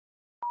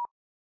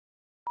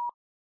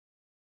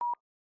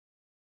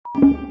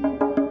Do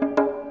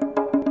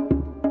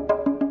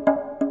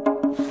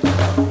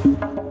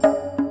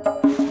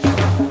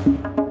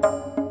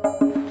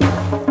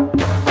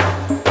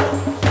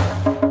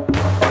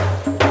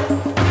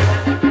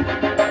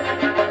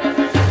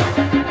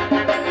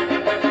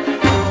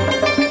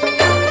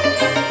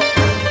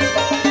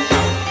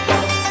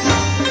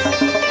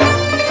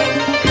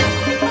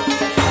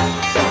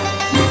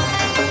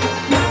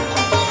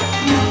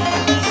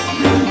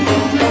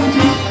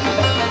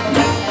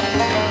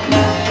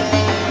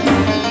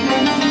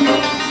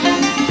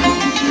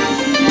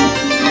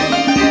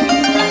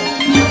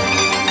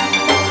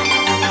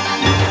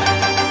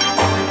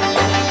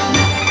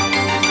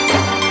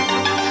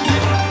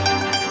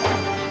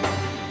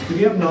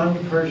we have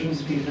non-Persian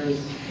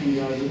speakers in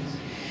the audience?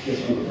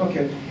 Yes, we do.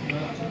 Okay.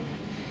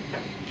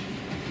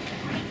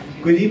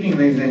 Good evening,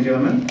 ladies and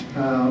gentlemen.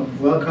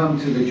 Welcome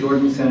to the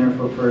Jordan Center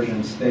for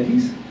Persian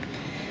Studies.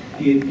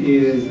 It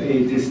is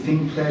a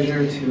distinct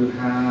pleasure to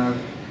have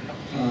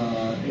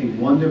a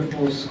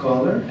wonderful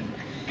scholar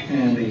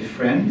and a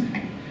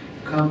friend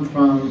come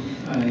from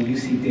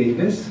UC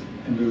Davis,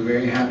 and we're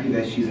very happy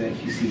that she's at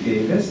UC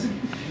Davis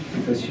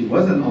because she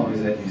wasn't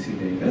always at UC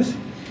Davis.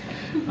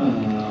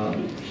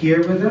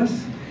 Here with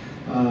us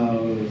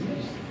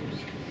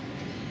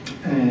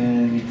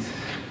and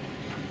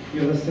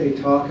give us a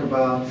talk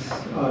about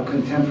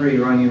contemporary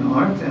Iranian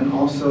art, and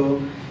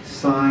also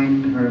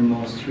sign her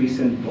most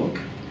recent book,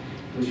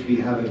 which we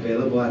have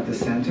available at the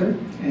center,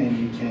 and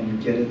you can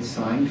get it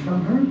signed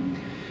from her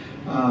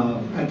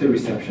at the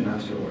reception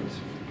afterwards.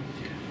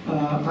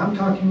 I'm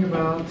talking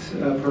about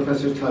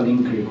Professor Talinn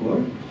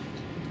Grigors,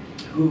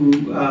 who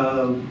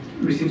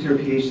received her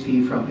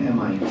PhD from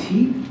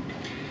MIT,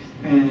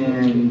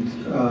 and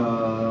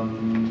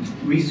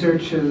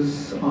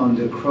researches on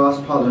the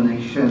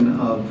cross-pollination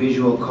of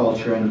visual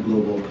culture and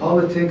global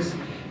politics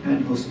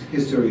and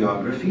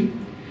historiography,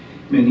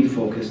 mainly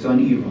focused on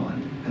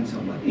Iran and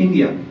somewhat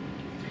India.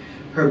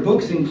 Her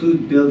books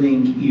include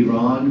Building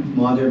Iran,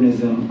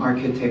 Modernism,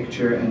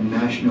 Architecture, and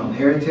National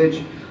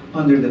Heritage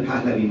under the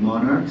Pahlavi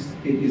Monarchs.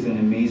 It is an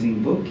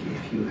amazing book.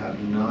 If you have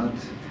not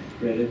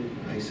read it,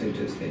 I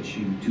suggest that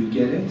you do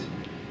get it.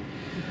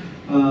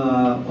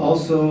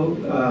 Also,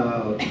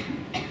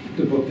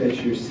 the book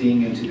that you're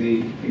seeing and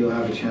today you'll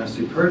have a chance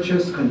to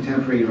purchase,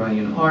 Contemporary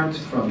Iranian Art,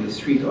 From the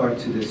Street Art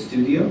to the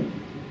Studio.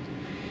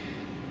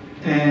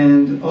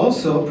 And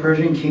also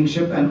Persian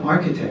Kingship and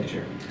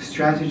Architecture,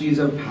 Strategies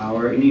of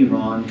Power in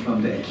Iran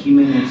from the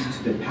Achaemenids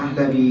to the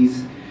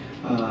Pahlavis,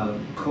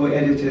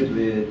 co-edited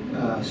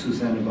with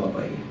Susan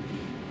Babai.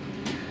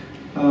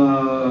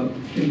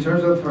 In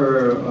terms of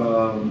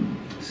her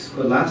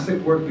scholastic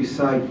work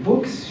beside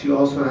books, she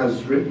also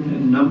has written a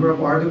number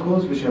of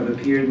articles which have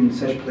appeared in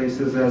such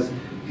places as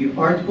the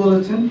Art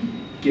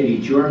Bulletin, Getty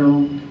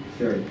Journal,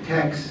 Third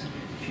Text,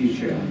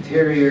 Future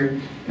Anterior,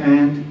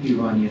 and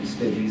Iranian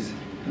Studies,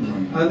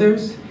 among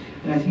others.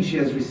 And I think she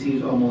has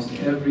received almost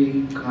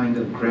every kind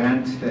of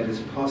grant that is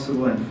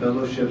possible and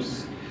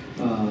fellowships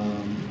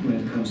when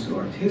it comes to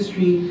art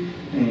history.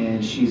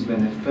 And she's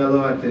been a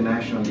fellow at the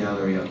National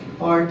Gallery of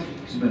Art.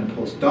 She's been a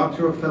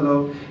postdoctoral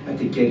fellow at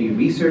the Getty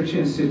Research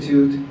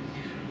Institute.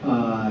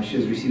 She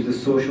has received the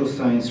Social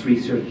Science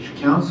Research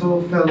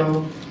Council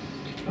Fellow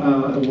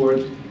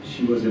Award.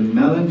 She was a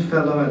Mellon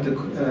Fellow at the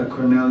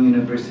Cornell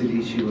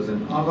University. She was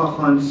an Aga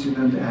Khan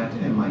student at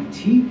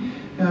MIT,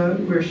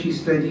 where she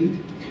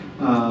studied,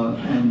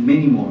 and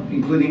many more,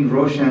 including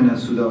Roshan and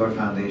Sudawar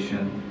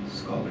Foundation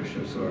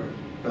scholarships or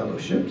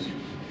fellowships.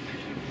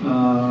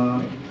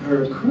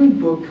 Her current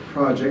book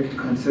project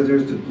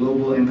considers the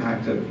global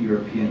impact of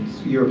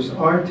Europe's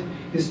art,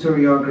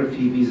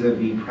 historiography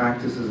vis-a-vis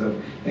practices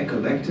of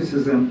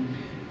eclecticism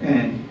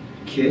and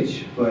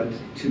kitsch, but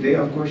today,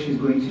 of course, she's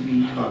going to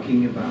be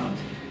talking about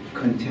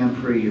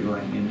contemporary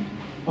Iranian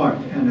art.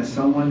 And as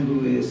someone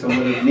who is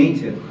somewhat of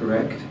native,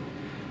 correct,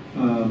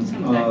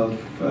 of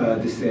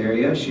this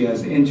area, she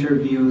has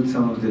interviewed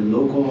some of the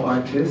local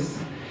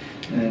artists,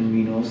 and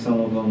we know some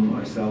of them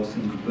ourselves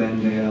in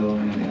Glendale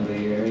and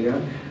LA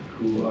area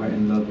who are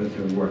in love with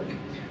her work.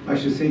 I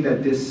should say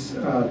that this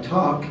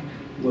talk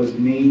was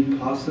made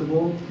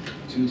possible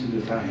due to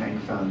the Farhang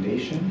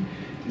Foundation.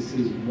 This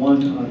is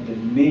one of the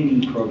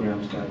many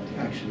programs that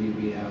actually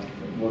we have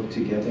worked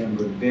together, and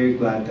we're very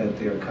glad that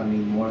they're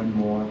coming more and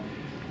more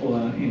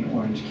in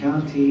Orange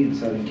County, in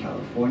Southern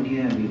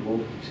California, and we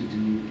hope to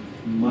do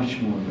much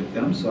more with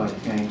them. So I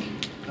thank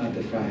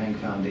the Farhang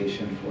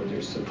Foundation for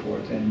their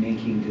support and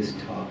making this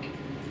talk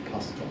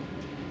possible.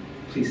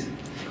 Please,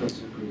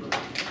 Professor Grigors.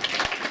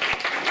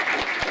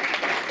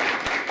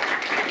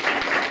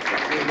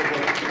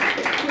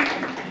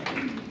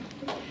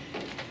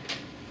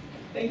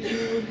 Thank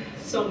you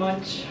so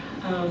much,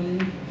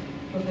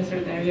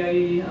 Professor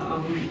Daryai,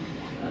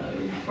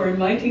 for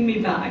inviting me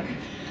back.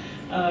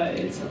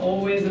 It's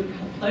always a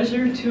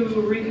pleasure to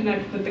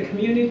reconnect with the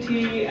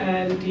community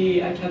and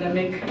the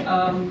academic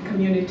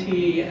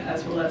community,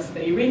 as well as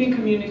the Iranian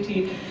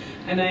community,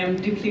 and I am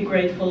deeply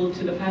grateful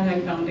to the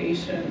Farhang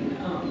Foundation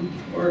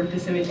for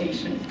this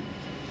invitation.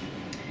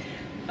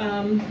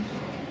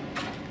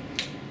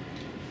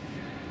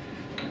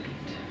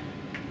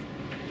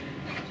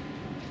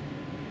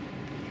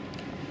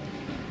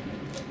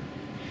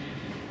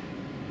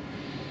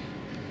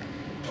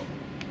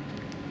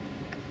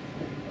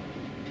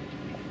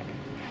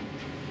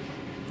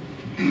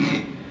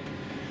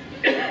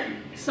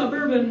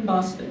 Suburban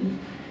Boston,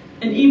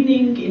 an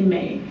evening in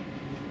May.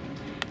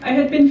 I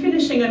had been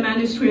finishing a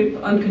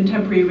manuscript on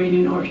contemporary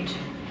Iranian art.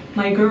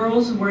 My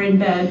girls were in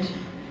bed.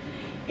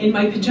 In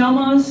my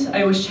pajamas,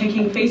 I was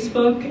checking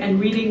Facebook and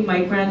reading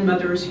my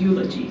grandmother's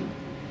eulogy.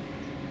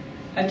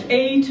 At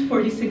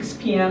 8:46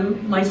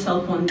 p.m., my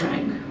cell phone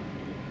rang.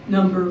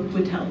 Number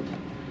withheld.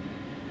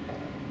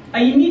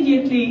 I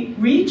immediately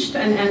reached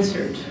and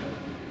answered.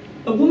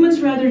 A woman's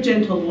rather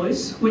gentle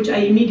voice, which I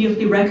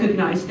immediately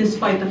recognized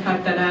despite the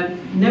fact that I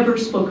had never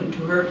spoken to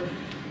her,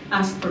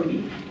 asked for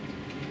me.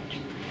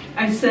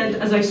 I said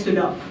as I stood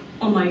up,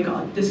 "Oh my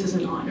God, this is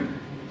an honor."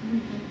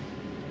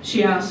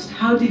 She asked,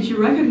 "How did you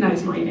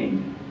recognize my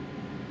name?"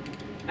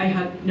 I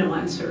had no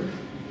answer.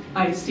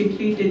 I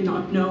simply did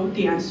not know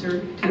the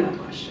answer to that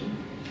question.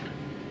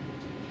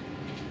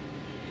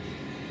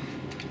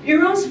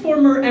 Iran's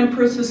former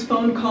empress's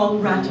phone call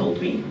rattled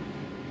me.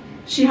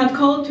 She had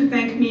called to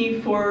thank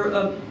me for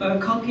a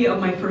copy of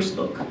my first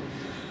book.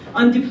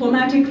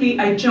 Undiplomatically,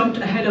 I jumped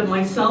ahead of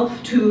myself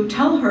to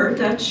tell her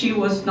that she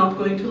was not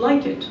going to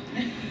like it.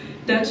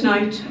 That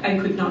night, I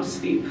could not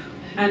sleep,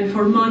 and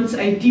for months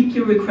I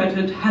deeply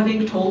regretted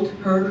having told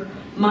her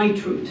my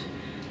truth,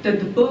 that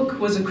the book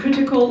was a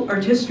critical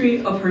art history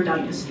of her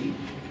dynasty.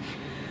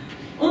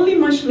 Only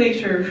much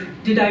later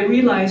did I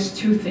realize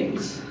two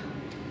things.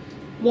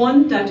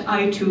 One, that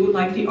I too,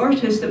 like the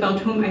artist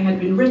about whom I had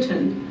been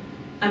written,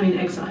 am in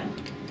exile.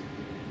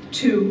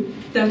 Two,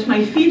 that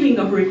my feeling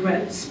of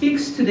regret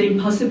speaks to the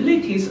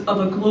impossibilities of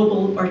a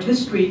global art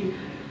history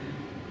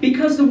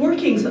because the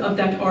workings of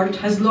that art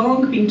has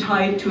long been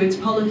tied to its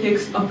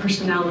politics of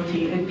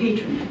personality and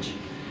patronage.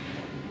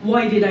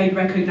 Why did I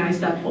recognize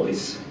that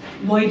voice?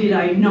 Why did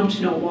I not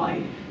know why?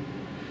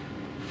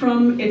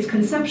 From its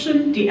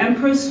conception, the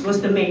Empress was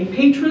the main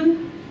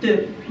patron,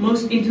 the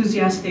most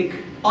enthusiastic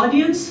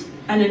audience,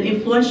 and an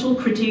influential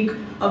critique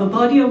of a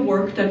body of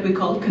work that we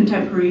call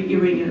contemporary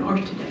Iranian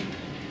art today.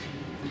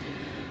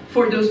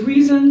 For those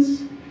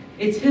reasons,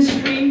 its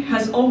history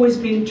has always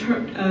been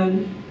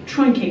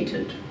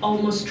truncated,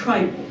 almost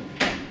tribal.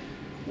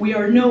 We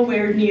are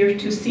nowhere near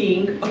to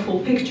seeing a full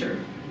picture.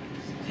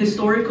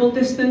 Historical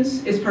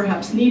distance is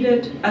perhaps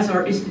needed as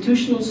our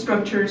institutional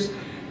structures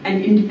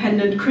and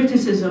independent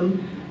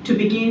criticism to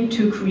begin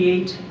to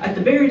create, at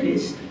the very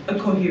least, a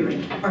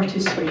coherent art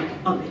history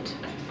of it.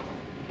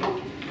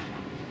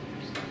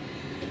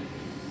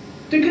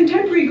 The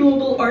contemporary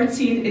global art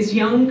scene is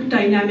young,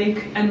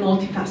 dynamic, and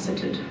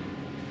multifaceted.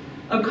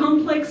 A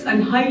complex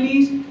and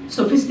highly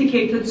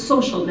sophisticated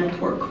social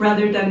network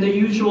rather than the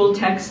usual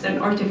text and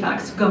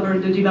artifacts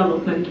govern the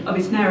development of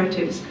its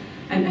narratives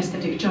and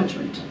aesthetic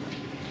judgment.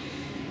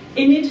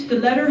 In it, the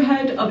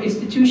letterhead of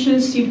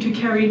institutions seem to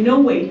carry no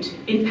weight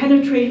in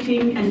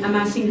penetrating and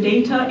amassing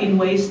data in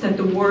ways that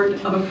the word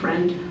of a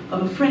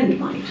friend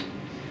might.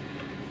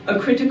 A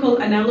critical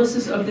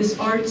analysis of this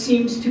art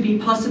seems to be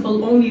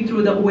possible only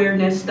through the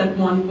awareness that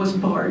one was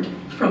barred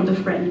from the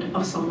friend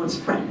of someone's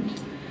friend,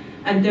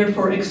 and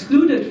therefore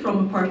excluded from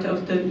a part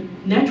of the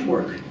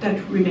network that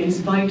remains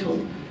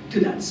vital to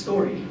that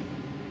story.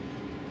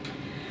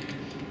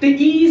 The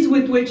ease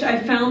with which I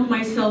found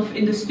myself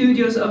in the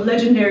studios of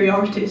legendary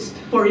artists,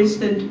 for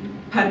instance,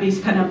 Parviz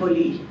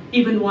Tanavoli,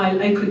 even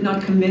while I could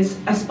not convince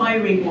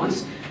aspiring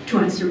ones to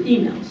answer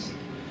emails.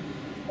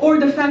 Or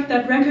the fact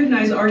that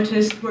recognized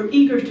artists were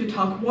eager to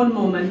talk one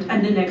moment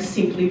and the next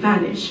simply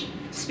vanish,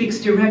 speaks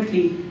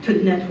directly to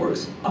the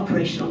network's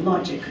operational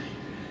logic.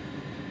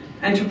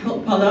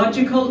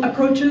 Anthropological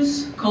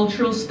approaches,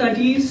 cultural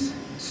studies,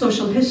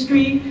 social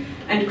history,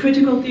 and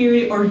critical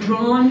theory are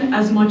drawn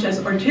as much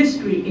as art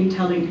history in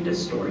telling the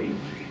story.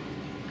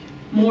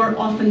 More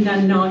often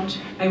than not,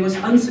 I was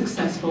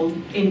unsuccessful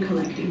in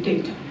collecting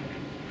data.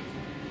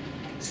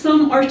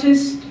 Some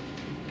artists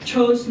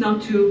chose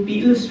not to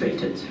be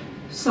illustrated.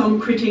 Some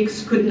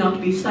critics could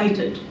not be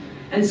cited,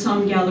 and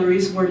some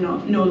galleries were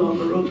no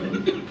longer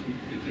open.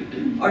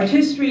 Art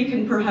history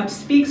can perhaps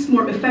speak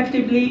more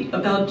effectively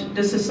about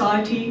the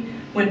society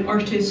when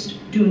artists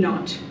do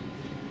not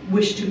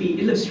wish to be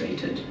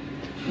illustrated,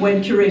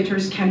 when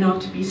curators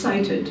cannot be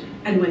cited,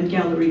 and when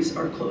galleries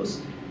are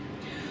closed.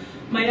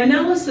 My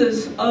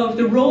analysis of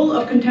the role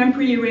of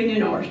contemporary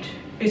Iranian art,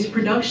 its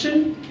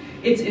production,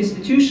 its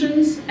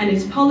institutions, and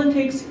its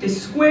politics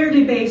is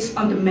squarely based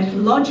on the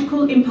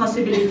methodological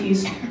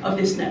impossibilities of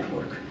this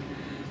network.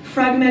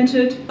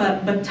 Fragmented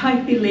but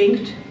tightly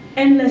linked,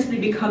 endlessly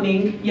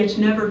becoming yet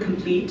never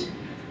complete,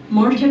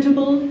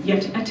 marketable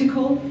yet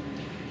ethical,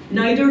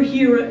 neither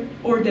here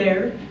or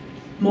there,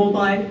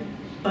 mobile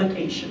but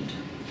ancient.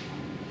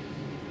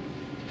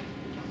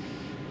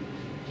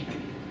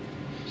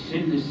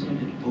 Send the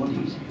severed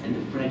bodies and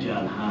the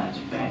fragile hearts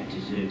back to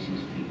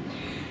Xerxes' feet.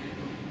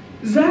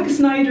 Zack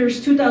Snyder's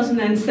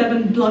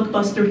 2007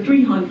 blockbuster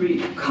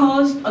 300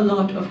 caused a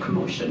lot of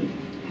commotion.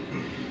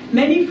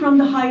 Many from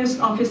the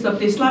highest office of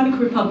the Islamic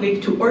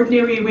Republic to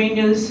ordinary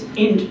Iranians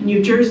in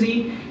New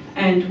Jersey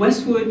and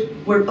Westwood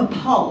were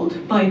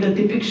appalled by the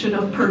depiction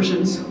of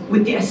Persians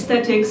with the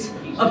aesthetics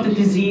of the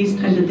diseased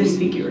and the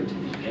disfigured,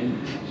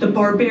 the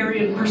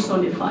barbarian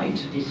personified.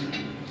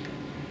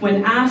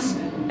 When asked,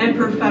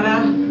 Emperor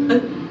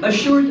Farah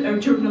assured a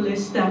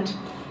journalist that,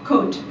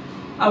 quote,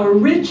 "Our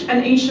rich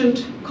and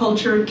ancient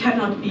culture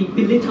cannot be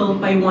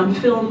belittled by one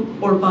film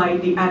or by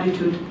the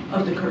attitude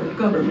of the current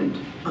government,"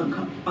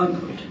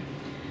 unquote.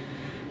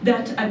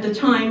 That at the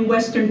time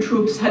Western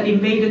troops had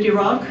invaded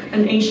Iraq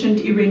and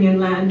ancient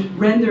Iranian land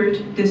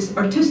rendered this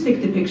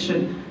artistic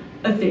depiction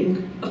a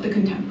thing of the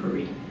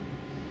contemporary.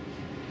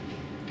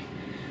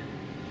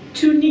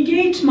 To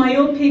negate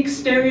myopic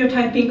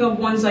stereotyping of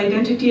one's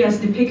identity as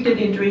depicted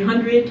in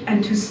 300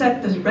 and to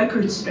set the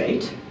record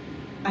straight,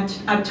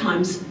 at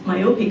times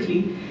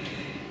myopically,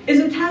 is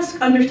a task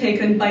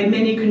undertaken by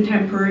many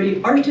contemporary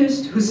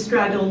artists who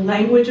straddle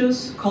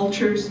languages,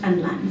 cultures,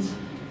 and lands.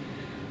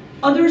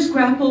 Others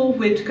grapple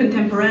with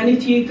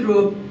contemporaneity through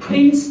a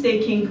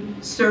painstaking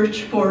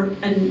search for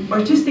an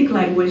artistic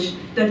language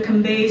that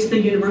conveys the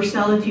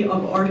universality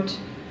of art,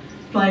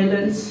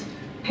 violence,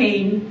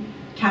 pain,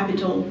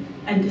 capital,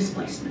 and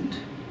displacement.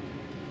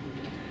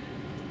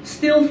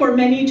 Still, for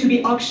many, to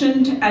be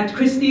auctioned at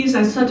Christie's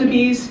and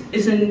Sotheby's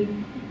is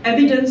an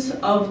evidence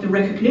of the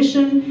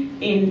recognition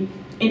in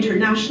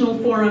international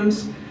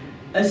forums,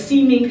 a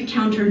seeming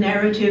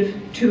counter-narrative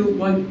to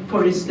one,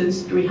 for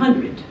instance,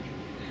 300.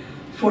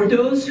 For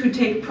those who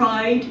take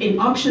pride in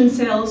auction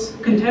sales,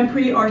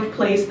 contemporary art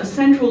plays a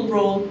central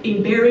role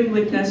in bearing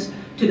witness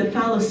to the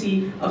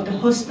fallacy of the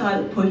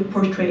hostile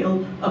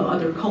portrayal of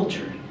other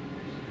culture.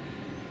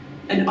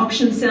 An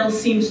auction sale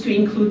seems to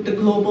include the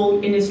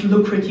global in its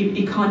lucrative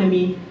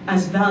economy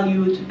as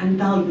valued and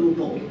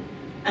valuable,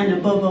 and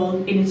above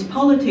all, in its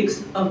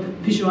politics of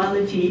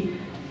visuality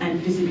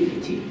and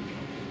visibility.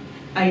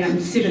 I am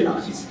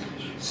civilized,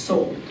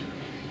 sold.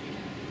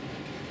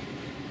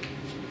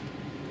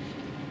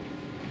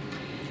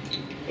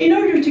 In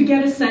order to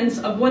get a sense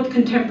of what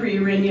contemporary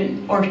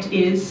Iranian art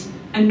is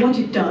and what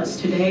it does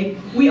today,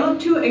 we ought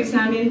to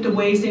examine the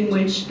ways in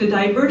which the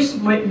diverse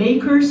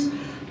makers,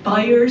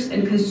 buyers,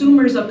 and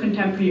consumers of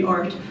contemporary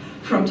art,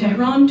 from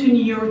Tehran to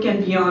New York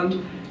and beyond,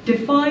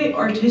 defy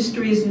art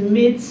history's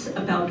myths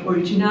about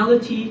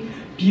originality,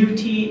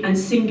 beauty, and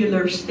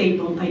singular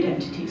stable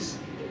identities.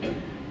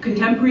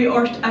 Contemporary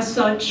art as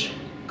such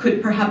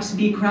could perhaps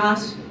be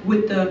grasped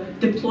with the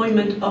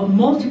deployment of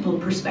multiple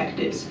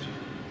perspectives,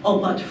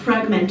 albeit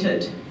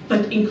fragmented,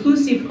 but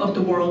inclusive of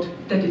the world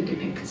that it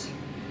depicts.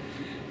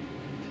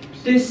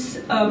 This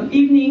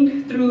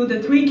evening, through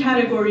the three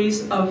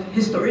categories of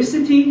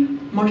historicity,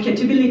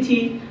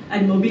 marketability,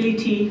 and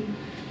mobility,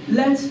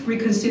 let's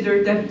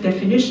reconsider the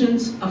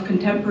definitions of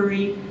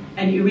contemporary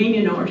and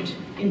Iranian art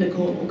in the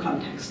global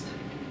context.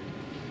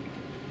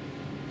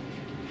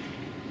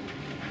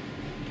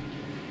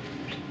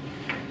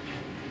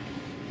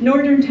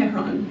 Northern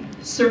Tehran,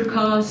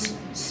 circa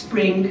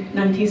spring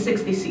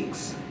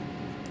 1966.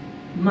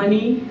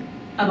 Money,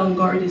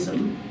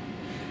 avant-gardism.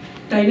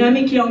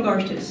 Dynamic young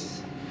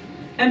artists.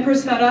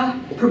 Empress Farah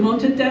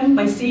promoted them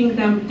by seeing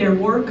their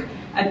work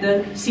at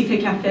the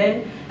Cité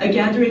Café, a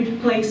gathering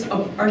place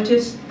of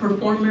artists,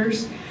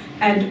 performers,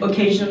 and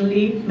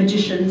occasionally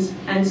magicians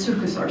and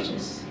circus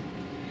artists.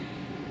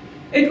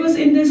 It was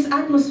in this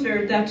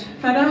atmosphere that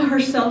Farah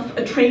herself,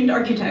 a trained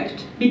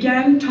architect,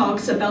 began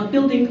talks about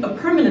building a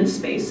permanent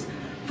space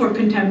for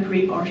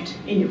contemporary art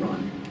in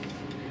Iran.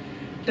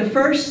 The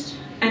first,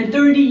 and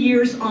 30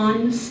 years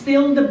on,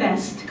 still the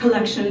best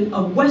collection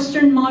of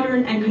Western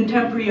modern and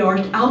contemporary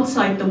art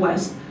outside the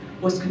West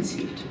was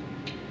conceived.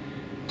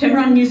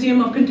 Tehran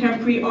Museum of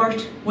Contemporary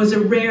Art was a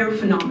rare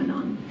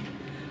phenomenon.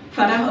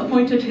 Farah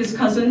appointed his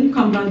cousin,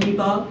 Kamran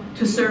Diba,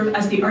 to serve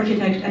as the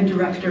architect and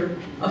director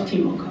of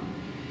Timoka.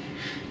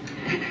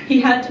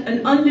 He had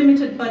an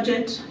unlimited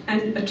budget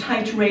and a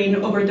tight rein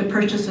over the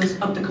purchases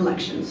of the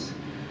collections.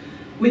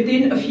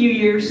 Within a few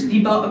years,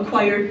 Diba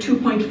acquired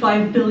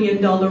 $2.5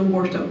 billion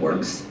worth of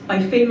works by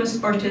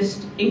famous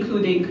artists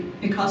including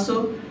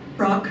Picasso,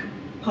 Braque,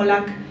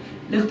 Polak,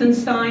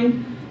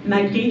 Lichtenstein,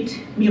 Magritte,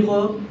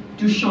 Miro,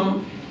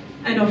 Duchamp,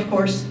 and of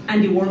course,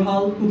 Andy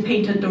Warhol, who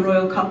painted the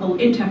royal couple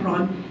in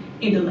Tehran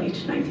in the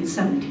late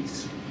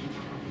 1970s.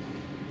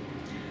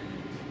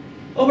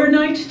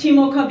 Overnight,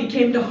 Timoka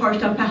became the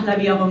heart of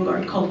Pahlavi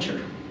avant-garde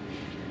culture.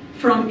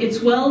 From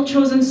its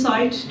well-chosen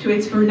site to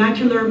its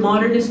vernacular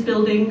modernist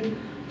building,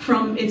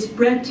 from its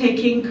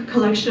breathtaking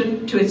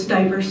collection to its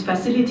diverse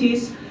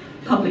facilities,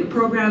 public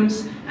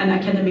programs, and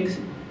academic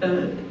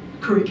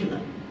curricula.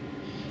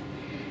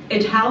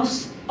 It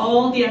housed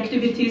all the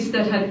activities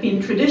that had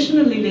been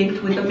traditionally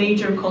linked with a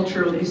major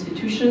cultural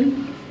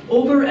institution,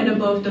 over and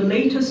above the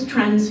latest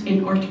trends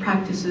in art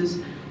practices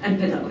and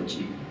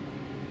pedagogy.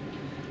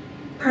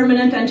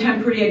 Permanent and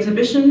temporary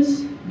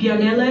exhibitions,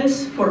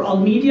 biennales for all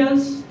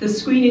medias, the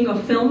screening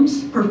of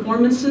films,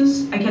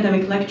 performances,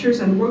 academic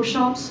lectures and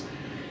workshops,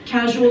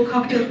 casual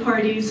cocktail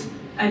parties,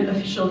 and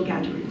official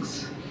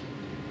gatherings.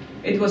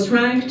 It was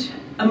ranked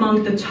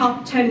among the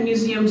top 10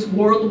 museums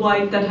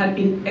worldwide that had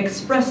been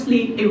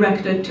expressly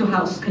erected to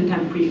house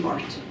contemporary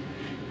art.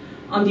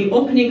 On the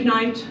opening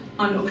night,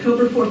 on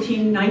October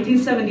 14,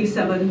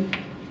 1977,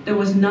 there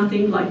was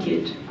nothing like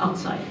it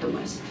outside the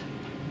West.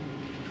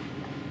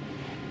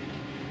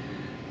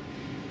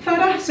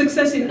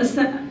 success in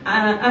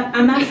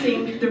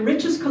amassing the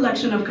richest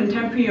collection of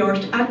contemporary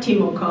art at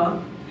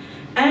Timoka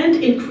and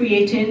in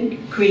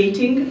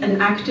creating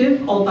an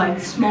active,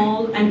 albeit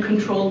small and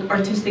controlled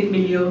artistic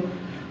milieu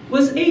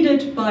was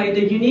aided by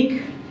the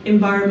unique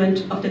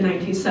environment of the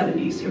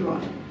 1970s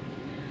Iran.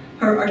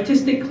 Her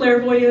artistic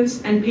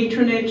clairvoyance and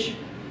patronage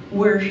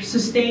were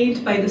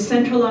sustained by the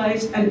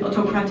centralized and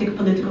autocratic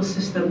political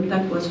system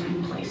that was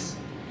in place.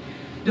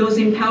 Those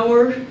in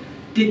power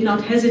did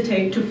not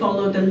hesitate to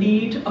follow the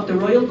lead of the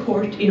royal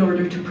court in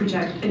order to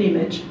project an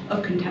image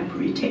of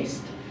contemporary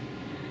taste.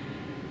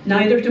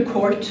 Neither the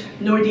court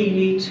nor the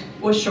elite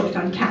was short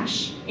on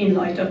cash in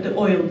light of the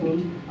oil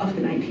boom of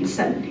the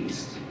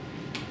 1970s.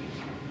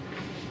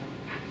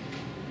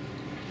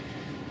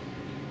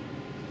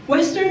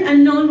 Western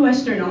and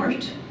non-Western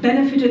art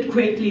benefited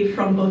greatly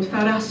from both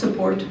Farah's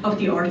support of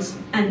the arts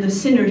and the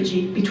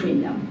synergy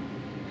between them.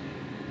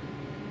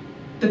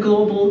 The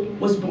global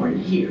was born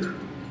here.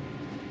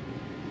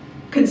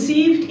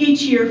 Conceived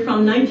each year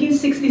from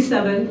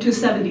 1967 to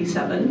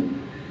 77,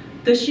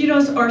 the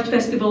Shiraz Art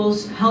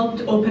Festivals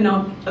helped open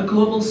up a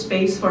global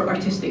space for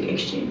artistic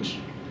exchange.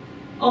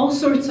 All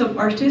sorts of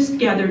artists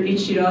gathered in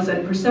Shiraz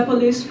and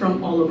Persepolis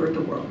from all over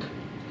the world.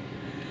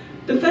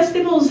 The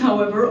festivals,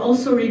 however,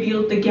 also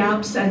revealed the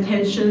gaps and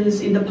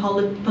tensions in the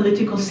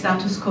political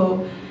status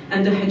quo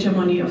and the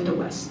hegemony of the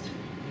West.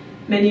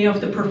 Many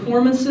of the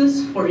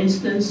performances, for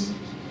instance,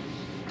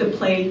 the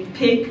play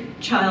Pig,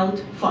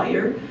 Child,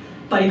 Fire,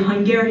 by a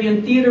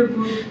Hungarian theater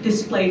group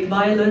displayed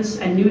violence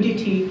and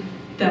nudity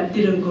that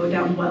didn't go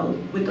down well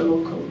with the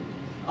local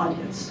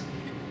audience.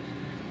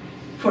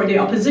 For the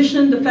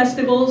opposition, the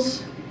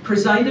festivals,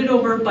 presided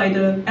over by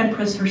the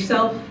Empress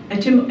herself,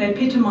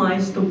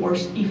 epitomized the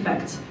worst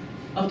effects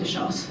of the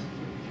Shah's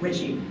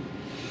regime.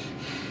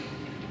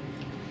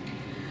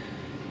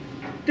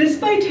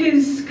 Despite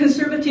his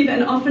conservative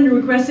and often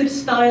regressive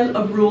style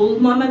of rule,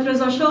 Mohammad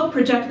Reza Shah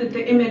projected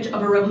the image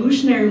of a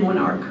revolutionary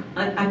monarch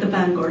at the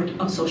vanguard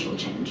of social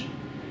change.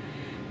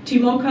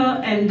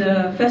 Timoka and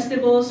the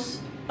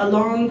festivals,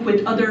 along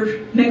with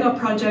other mega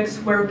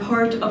projects, were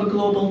part of a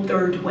global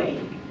third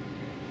way.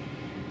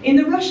 In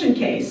the Russian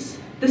case,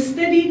 the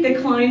steady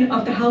decline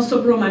of the House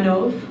of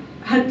Romanov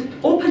had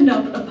opened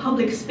up a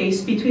public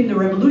space between the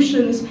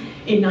revolutions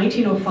in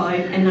 1905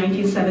 and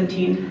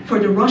 1917 for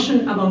the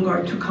Russian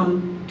avant-garde to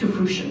come to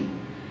fruition.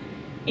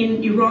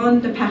 In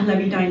Iran, the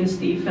Pahlavi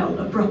dynasty fell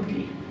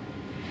abruptly.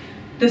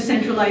 The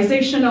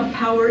centralization of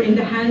power in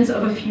the hands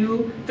of a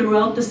few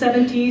throughout the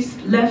 70s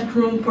left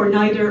room for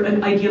neither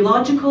an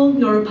ideological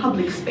nor a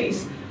public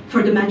space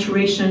for the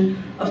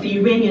maturation of the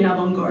Iranian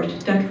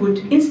avant-garde that would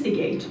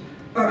instigate,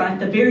 or at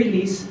the very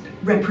least,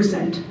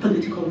 represent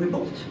political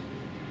revolt.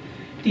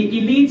 The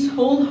elite's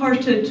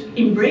wholehearted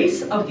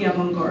embrace of the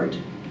avant-garde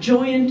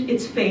joined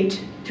its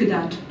fate to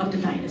that of the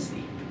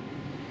dynasty.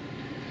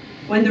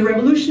 When the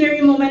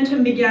revolutionary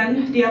momentum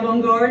began, the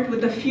avant-garde,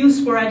 with a few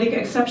sporadic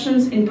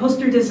exceptions in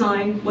poster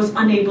design, was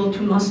unable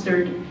to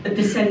muster a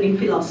descending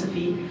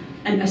philosophy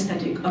and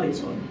aesthetic of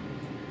its own.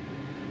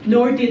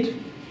 Nor did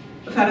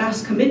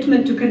Farah's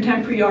commitment to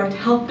contemporary art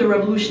help the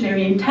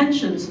revolutionary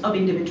intentions of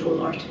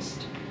individual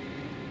artists.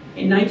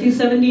 In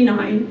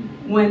 1979,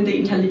 when the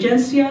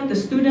intelligentsia, the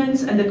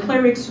students, and the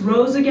clerics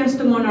rose against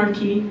the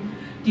monarchy,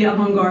 the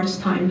avant-garde's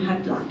time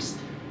had lapsed.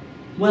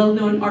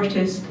 Well-known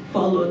artists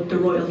followed the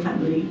royal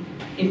family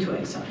into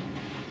exile.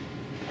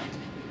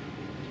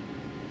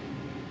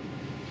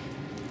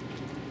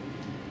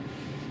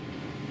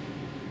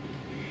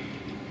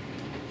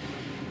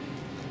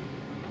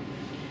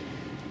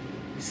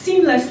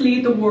 Seamless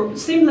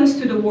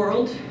to the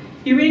world,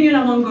 Iranian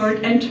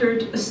avant-garde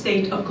entered a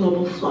state of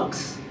global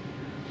flux,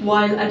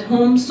 while at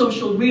home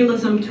social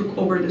realism took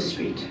over the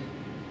street.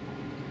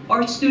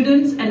 Art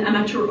students and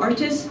amateur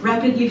artists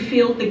rapidly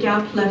filled the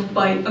gap left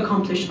by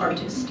accomplished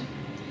artists.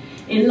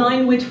 In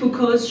line with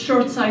Foucault's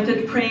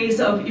short-sighted praise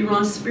of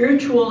Iran's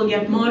spiritual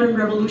yet modern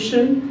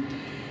revolution,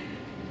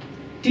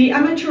 the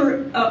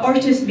amateur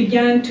artists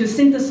began to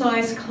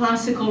synthesize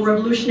classical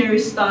revolutionary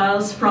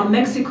styles from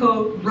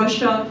Mexico,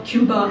 Russia,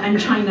 Cuba, and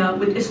China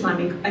with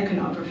Islamic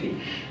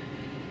iconography.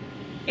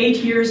 8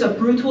 years of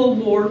brutal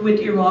war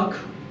with Iraq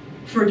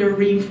further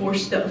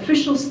reinforced the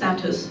official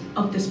status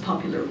of this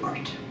popular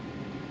art.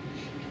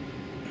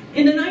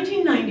 In the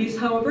 1990s,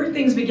 however,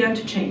 things began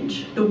to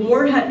change. The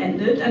war had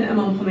ended and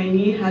Imam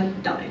Khomeini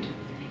had died.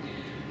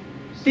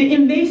 The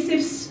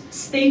invasive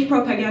state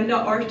propaganda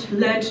art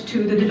led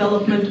to the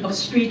development of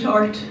street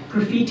art,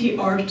 graffiti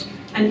art,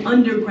 and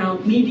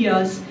underground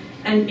medias,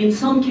 and in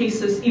some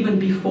cases even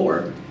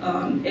before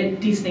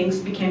these things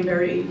became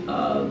very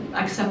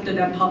accepted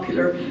and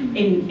popular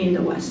in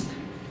the West.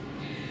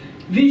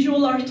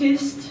 Visual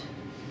artist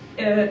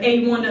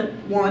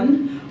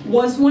A1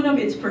 was one of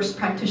its first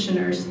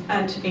practitioners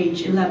at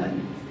age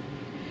 11.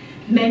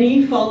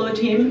 Many followed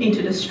him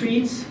into the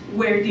streets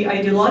where the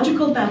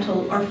ideological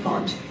battle are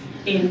fought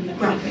in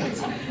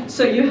graphics.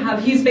 So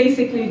he's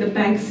basically the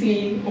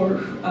Banksy,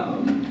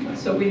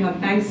 so we have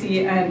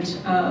Banksy and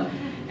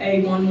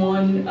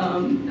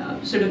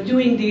A11 sort of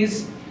doing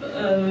these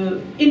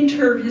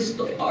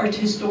art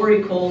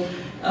historical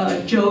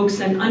jokes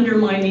and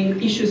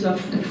undermining issues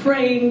of the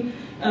frame,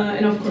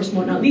 and of course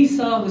Mona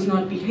Lisa who's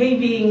not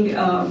behaving,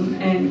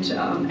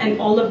 and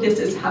all of this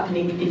is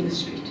happening in the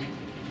street.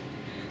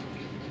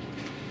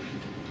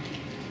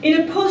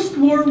 In a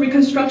post-war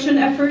reconstruction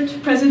effort,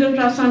 President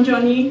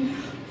Rafsanjani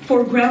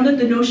foregrounded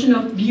the notion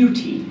of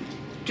beauty,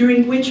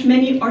 during which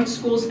many art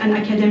schools and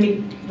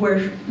academic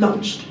were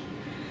launched.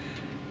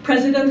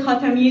 President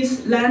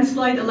Khatami's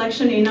landslide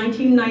election in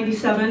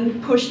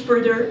 1997 pushed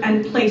further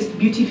and placed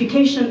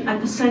beautification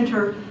at the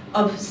center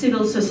of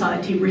civil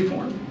society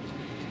reform.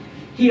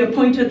 He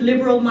appointed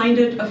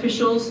liberal-minded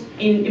officials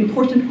in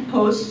important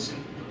posts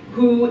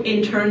who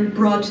in turn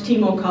brought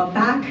TIMOCA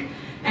back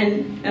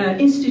and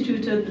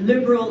instituted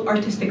liberal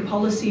artistic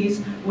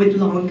policies with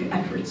long-term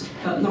efforts.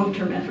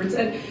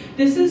 And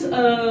this is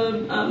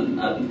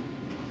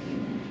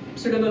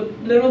sort of a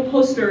little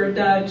poster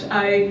that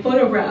I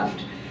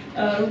photographed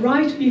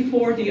right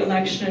before the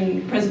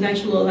election,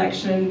 presidential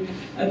election,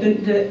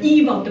 the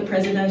eve of the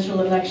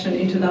presidential election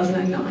in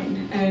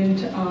 2009. And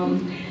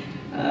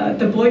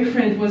the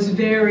boyfriend was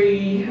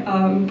very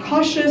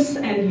cautious,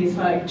 and he's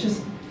like,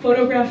 just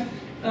photograph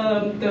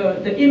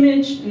the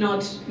image,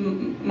 not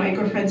my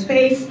girlfriend's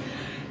face,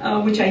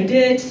 which I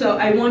did. So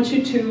I want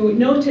you to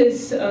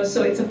notice,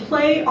 so it's a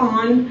play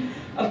on,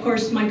 of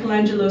course,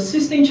 Michelangelo's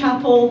Sistine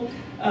Chapel,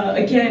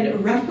 again, a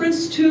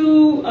reference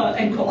to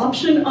and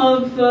co-option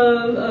of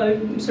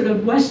sort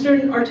of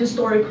Western art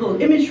historical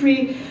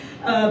imagery,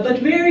 but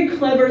very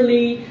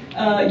cleverly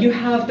you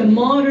have the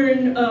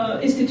modern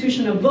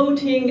institution of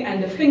voting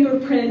and the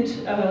fingerprint,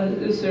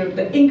 sort of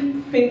the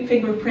ink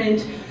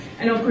fingerprint,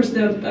 and of course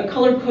the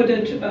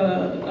color-coded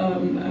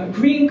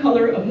green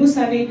color of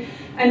Musavi.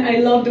 And I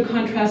love the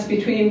contrast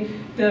between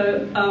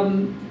the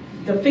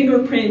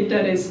fingerprint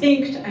that is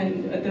inked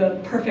and the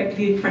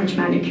perfectly French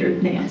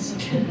manicured nails.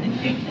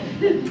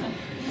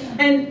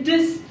 And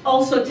this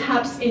also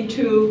taps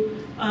into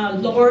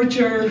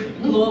larger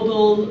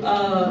global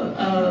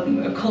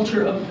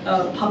culture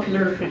of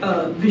popular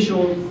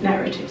visual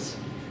narratives.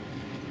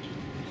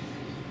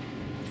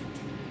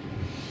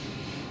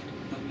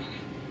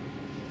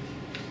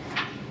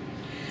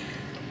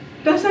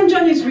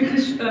 Rafsanjani's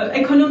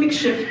economic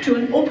shift to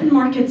an open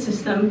market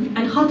system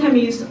and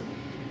Khatami's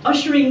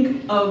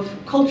ushering of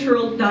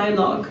cultural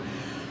dialogue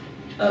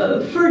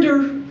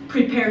further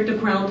prepared the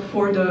ground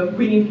for the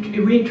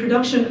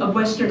reintroduction of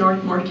Western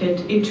art market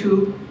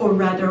into, or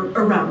rather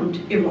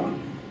around, Iran.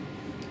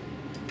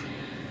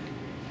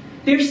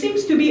 There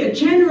seems to be a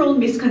general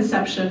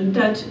misconception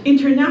that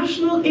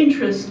international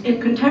interest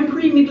in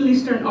contemporary Middle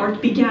Eastern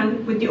art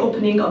began with the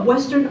opening of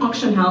Western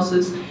auction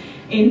houses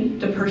in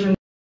the Persian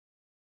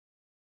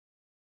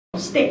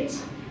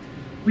states.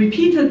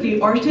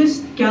 Repeatedly,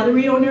 artists,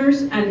 gallery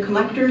owners, and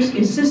collectors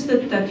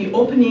insisted that the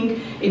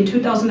opening in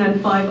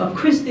 2005 of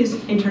Christie's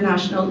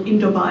International in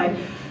Dubai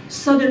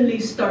suddenly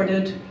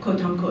started,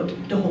 quote-unquote,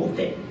 the whole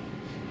thing.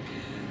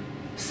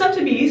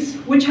 Sotheby's,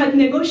 which had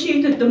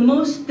negotiated the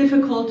most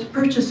difficult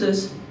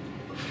purchases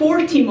for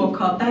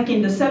TIMOCA back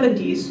in the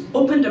 70s,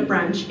 opened a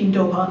branch in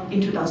Doha in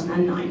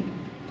 2009.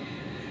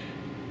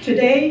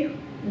 Today,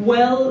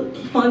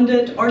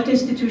 well-funded art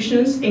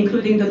institutions,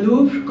 including the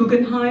Louvre,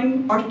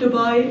 Guggenheim, Art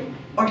Dubai,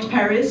 Art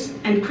Paris,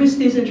 and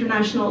Christie's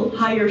International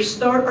hire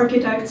star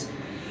architects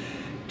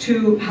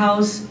to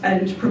house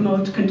and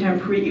promote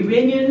contemporary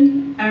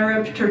Iranian,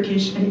 Arab,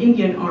 Turkish, and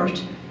Indian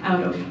art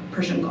out of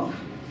Persian Gulf.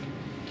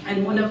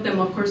 And one of them,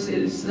 of course,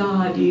 is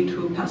Zaha Hadid,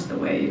 who passed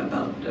away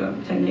about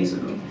 10 days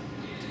ago.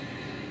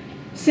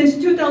 Since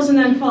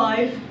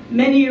 2005,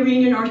 many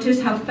Iranian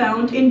artists have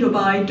found in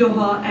Dubai,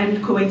 Doha, and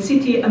Kuwait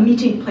City a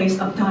meeting place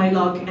of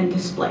dialogue and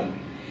display.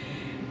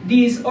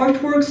 These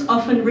artworks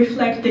often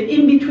reflect the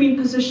in-between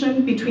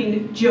position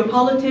between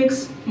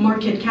geopolitics,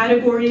 market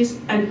categories,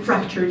 and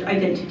fractured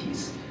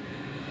identities.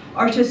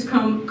 Artists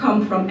come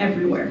from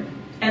everywhere.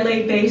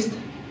 LA-based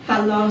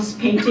Fallas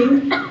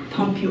painting,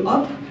 Pump You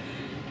Up,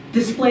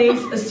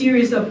 displays a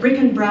series of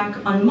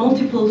bric-a-brac on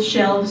multiple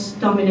shelves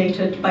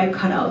dominated by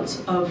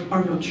cutouts of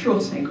Arnold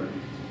Schwarzenegger.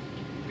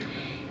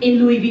 In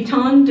Louis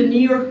Vuitton, the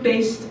New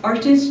York-based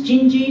artist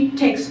Jinji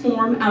takes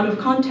form out of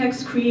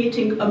context,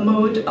 creating a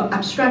mode of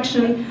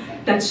abstraction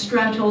that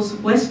straddles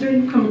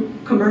Western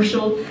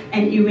commercial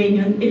and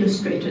Iranian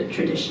illustrated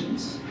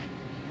traditions.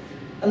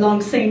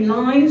 Along same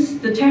lines,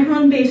 the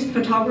Tehran-based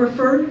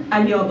photographer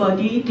Ali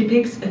Abadi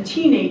depicts a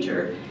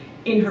teenager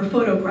in her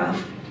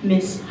photograph,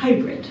 Miss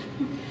Hybrid.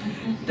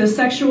 The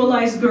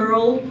sexualized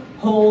girl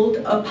holds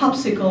a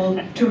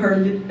popsicle to her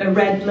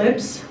red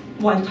lips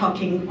while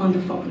talking on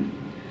the phone.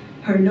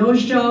 Her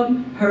nose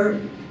job,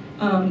 her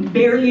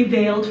barely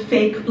veiled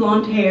fake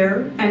blonde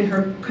hair, and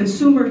her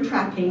consumer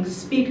trappings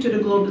speak to the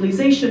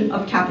globalization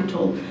of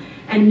capital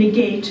and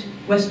negate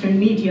Western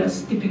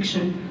media's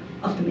depiction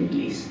of the Middle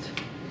East.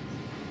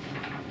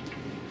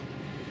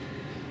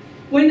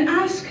 When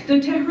asked, the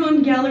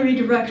Tehran gallery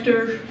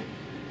director,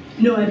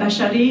 Noé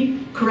Bashari,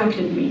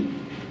 corrected me.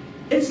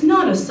 It's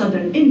not a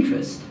sudden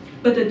interest,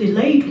 but a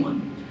delayed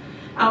one.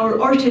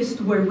 Our artists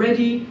were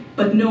ready, but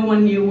but no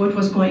one knew what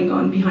was going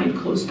on behind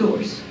closed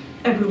doors.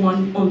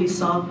 Everyone only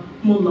saw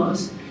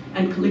mullahs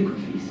and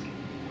calligraphies.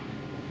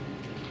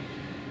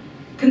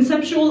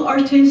 Conceptual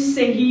artists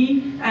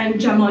Sehi and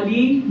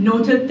Jamali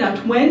noted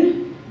that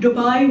when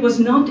Dubai was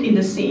not in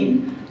the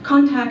scene,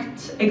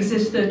 contacts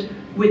existed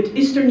with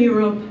Eastern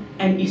Europe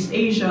and East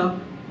Asia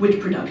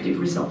with productive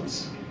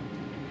results.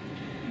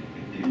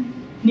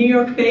 New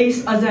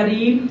York-based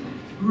Azari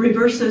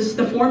reverses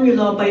the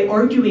formula by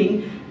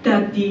arguing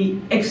that the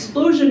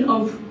explosion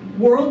of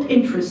world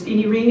interest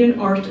in Iranian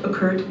art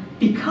occurred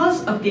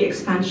because of the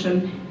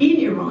expansion in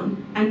Iran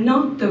and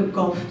not the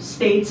Gulf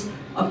states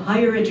of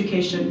higher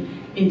education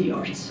in the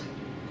arts.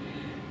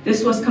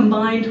 This was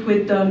combined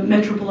with the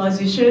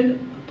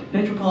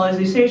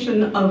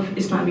metropolization of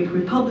Islamic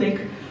Republic,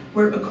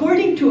 where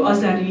according to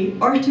Azari,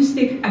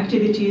 artistic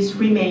activities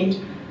remained,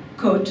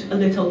 quote, a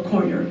little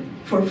corner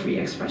for free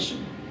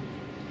expression.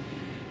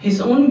 His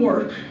own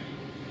work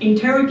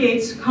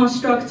interrogates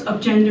constructs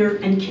of gender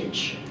and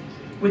kitsch.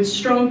 With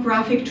strong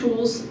graphic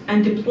tools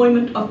and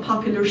deployment of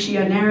popular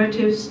Shia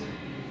narratives,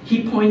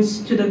 he points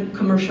to the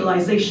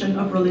commercialization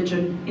of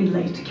religion in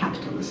late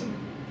capitalism.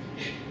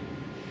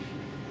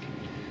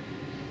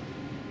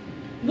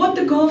 What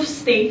the Gulf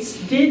states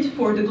did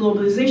for the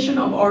globalization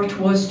of art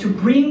was to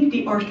bring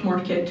the art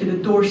market to the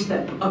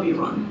doorstep of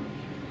Iran,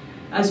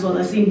 as well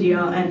as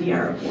India and the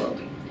Arab world,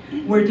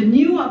 where the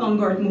new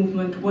avant-garde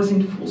movement was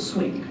in full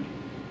swing.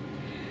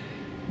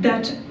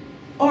 That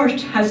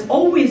art has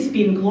always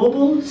been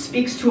global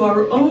speaks to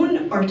our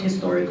own art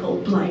historical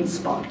blind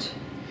spot.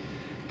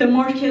 The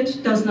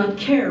market does not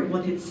care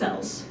what it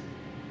sells,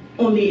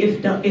 only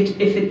if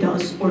it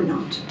does or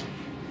not.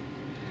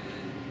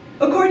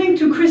 According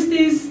to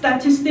Christie's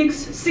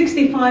statistics,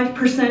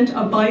 65%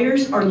 of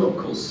buyers are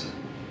locals.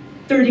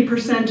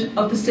 30%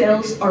 of the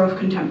sales are of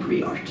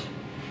contemporary art.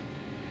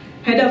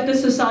 Head of the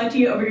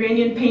Society of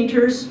Iranian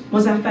Painters,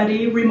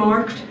 Mozaffari,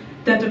 remarked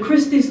that the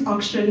Christie's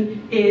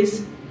auction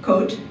is,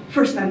 quote,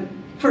 first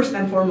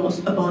and foremost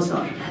a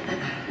bazaar,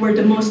 where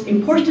the most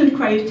important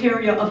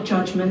criteria of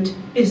judgment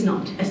is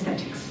not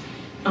aesthetics,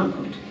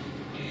 unquote.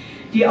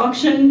 The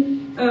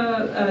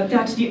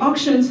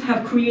auctions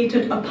have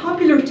created a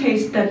popular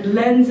taste that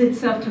lends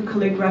itself to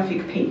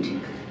calligraphic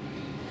painting.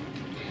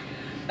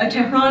 A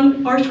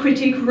Tehran art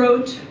critic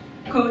wrote,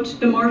 quote,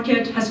 the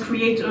market has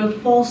created a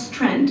false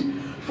trend,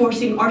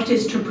 forcing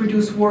artists to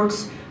produce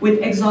works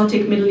with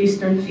exotic Middle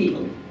Eastern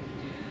feel.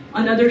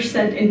 Another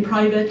said in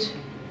private,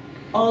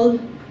 all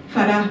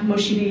Farah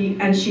Moshiri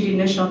and Shiri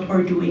Neshat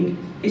are doing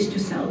is to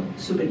sell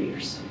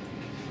souvenirs.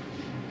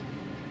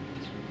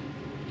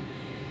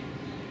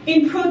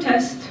 In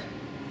protest,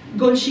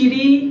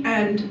 Golshiri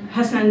and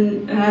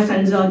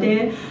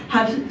Hassanzadeh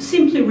have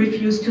simply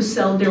refused to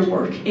sell their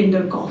work in the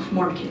Gulf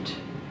market.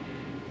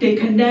 They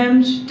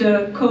condemned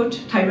the,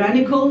 quote,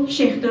 tyrannical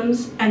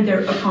sheikdoms and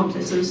their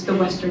accomplices, the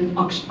Western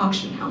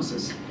auction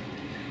houses.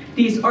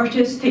 These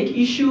artists take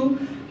issue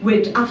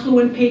with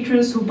affluent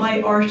patrons who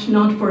buy art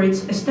not for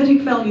its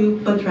aesthetic value,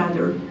 but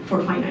rather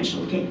for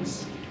financial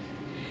gains.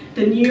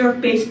 The New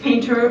York-based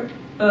painter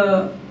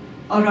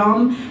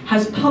Aram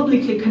has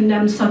publicly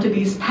condemned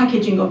Sotheby's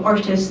packaging of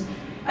artists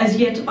as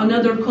yet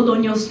another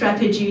colonial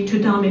strategy to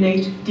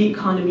dominate the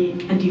economy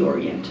and the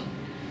Orient.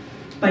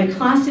 By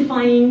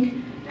classifying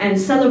and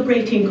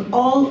celebrating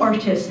all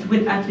artists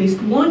with at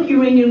least one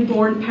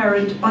Iranian-born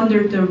parent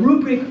under the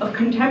rubric of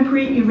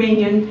contemporary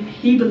Iranian,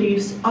 he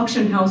believes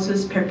auction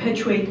houses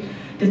perpetuate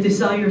the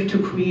desire to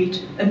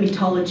create a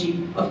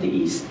mythology of the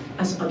East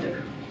as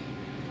other.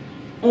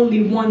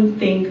 Only one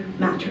thing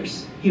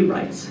matters, he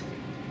writes,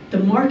 the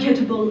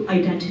marketable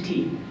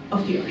identity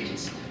of the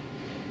artist.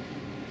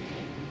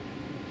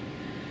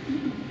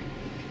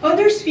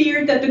 Others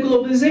fear that the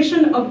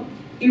globalization of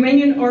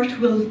Iranian art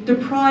will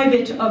deprive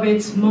it of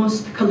its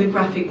most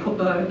calligraphic,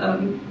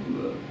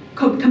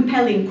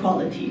 compelling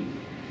quality,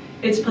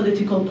 its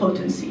political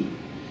potency.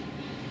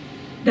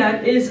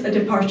 That is a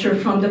departure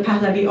from the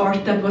Pahlavi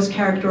art that was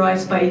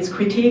characterized by its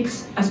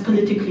critiques as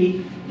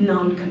politically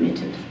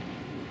non-committed.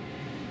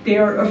 They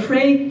are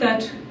afraid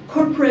that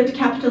corporate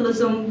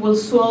capitalism will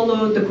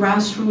swallow the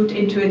grassroots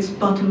into its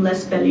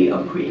bottomless belly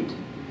of greed.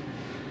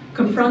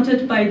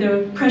 Confronted by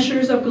the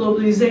pressures of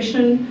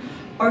globalization,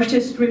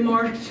 artists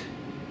remarked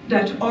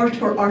that art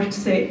for art's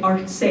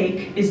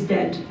sake is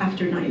dead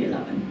after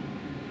 9/11.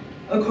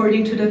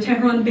 According to the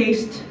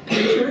Tehran-based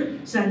painter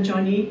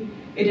Zanjani,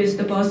 it is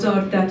the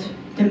bazaar that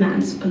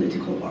demands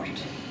political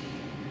art.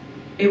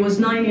 It was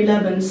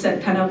 9/11,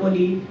 said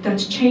Tanavoli, that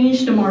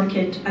changed the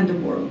market and the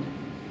world.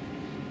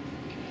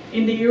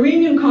 In the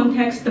Iranian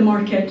context, the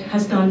market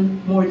has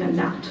done more than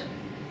that.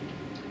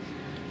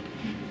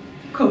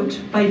 Quote,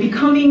 by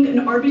becoming an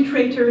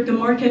arbitrator, the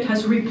market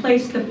has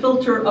replaced the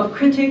filter of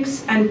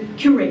critics and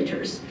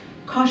curators,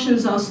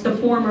 cautions us the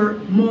former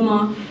MoMA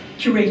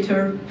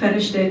curator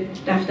Fereshteh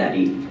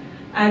Daftari,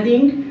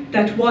 adding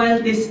that while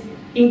this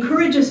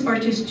encourages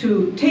artists to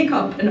take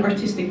up an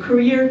artistic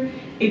career,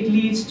 it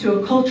leads to a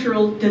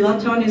cultural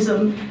dilettantism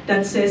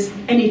that says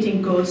anything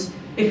goes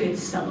if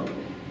it's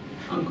sellable,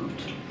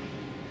 unquote.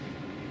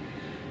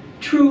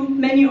 True,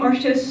 many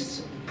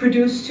artists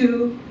produce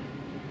to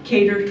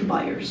cater to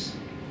buyers.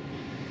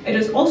 It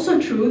is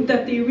also true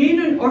that the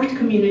Iranian art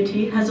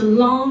community has a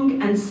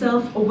long and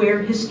self-aware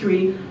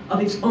history of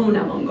its own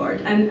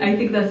avant-garde, and I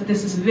think that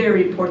this is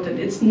very important.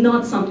 It's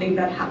not something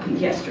that happened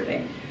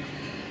yesterday,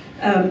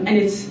 and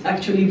it's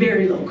actually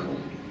very local.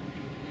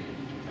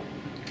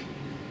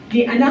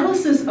 The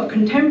analysis of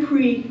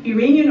contemporary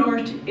Iranian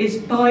art is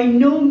by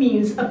no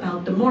means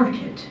about the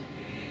market.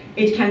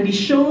 It can be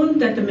shown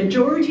that the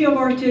majority of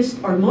artists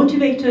are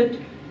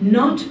motivated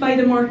not by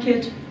the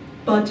market,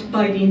 but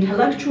by the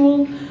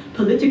intellectual,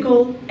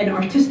 political, and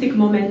artistic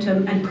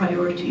momentum and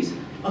priorities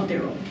of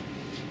their own.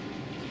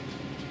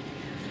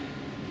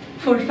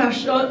 For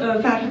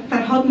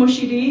Farhad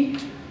Moshiri,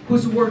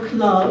 whose work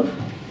Love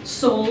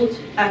sold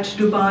at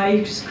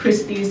Dubai's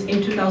Christie's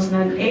in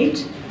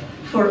 2008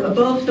 for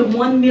above the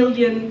 $1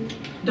 million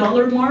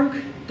mark,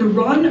 the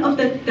run of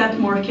that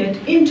market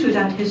into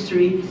that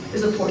history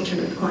is a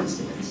fortunate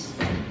coincidence.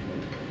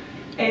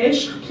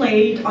 Ishq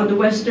played on the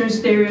Western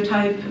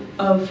stereotype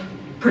of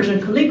Persian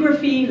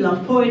calligraphy,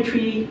 love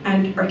poetry,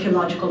 and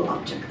archaeological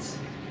objects.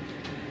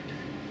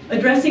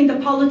 Addressing the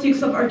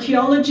politics of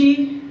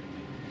archaeology,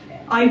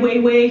 Ai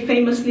Weiwei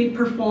famously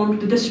performed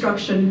the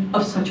destruction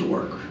of such a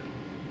work.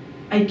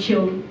 I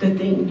kill the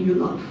thing you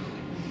love.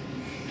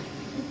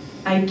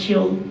 I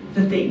kill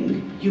the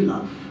thing you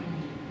love.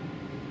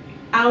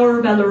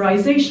 Our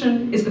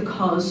valorization is the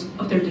cause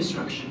of their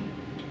destruction.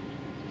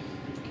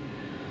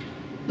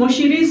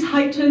 Moshiri's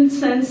heightened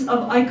sense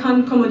of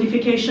icon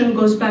commodification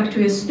goes back to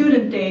his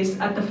student days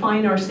at the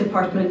Fine Arts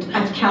Department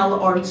at Cal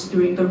Arts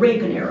during the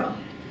Reagan era.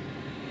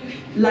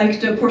 Like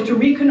the Puerto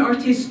Rican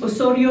artist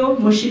Osorio,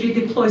 Moshiri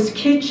deploys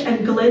kitsch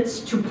and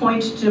glitz to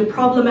point to the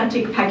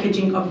problematic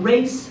packaging of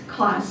race,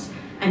 class,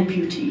 and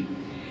beauty.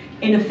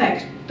 In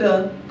effect,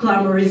 the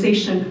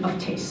glamorization of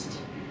taste.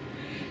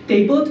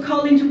 They both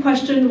call into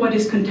question what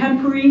is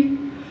contemporary,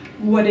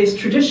 what is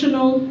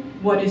traditional,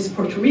 what is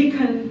Puerto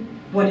Rican,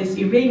 what is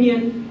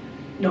Iranian,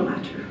 no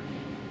matter.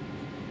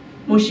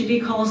 Moshiri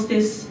calls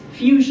this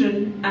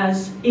fusion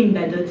as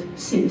embedded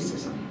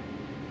cynicism.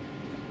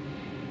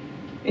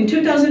 In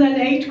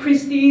 2008,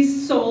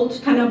 Christie's sold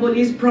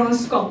Tanaboli's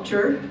bronze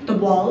sculpture, The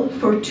Wall,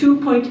 for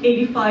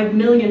 $2.85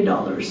 million.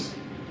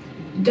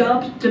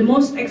 Dubbed the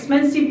most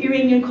expensive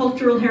Iranian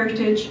cultural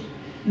heritage,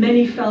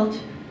 many felt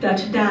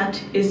that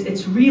that is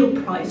its real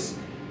price,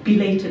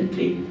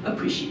 belatedly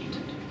appreciated.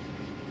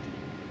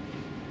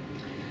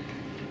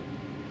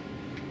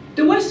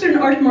 The Western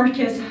art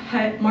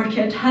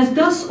market has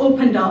thus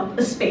opened up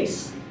a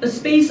space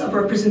of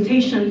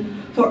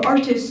representation for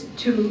artists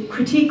to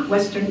critique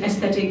Western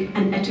aesthetic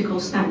and ethical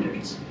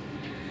standards.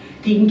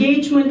 The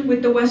engagement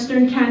with the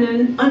Western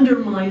canon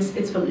undermines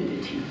its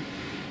validity.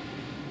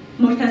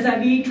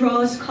 Mortazavi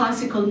draws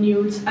classical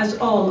nudes as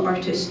all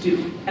artists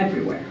do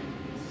everywhere.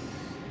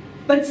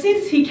 But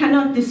since he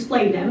cannot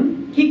display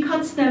them, he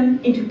cuts them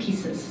into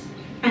pieces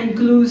and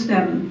glues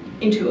them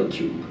into a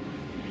cube.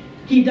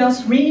 He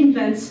thus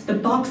reinvents the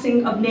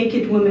boxing of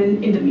naked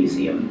women in the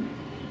museum.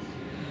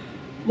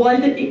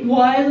 While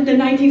the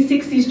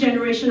 1960s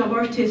generation of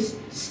artists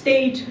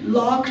stayed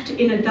locked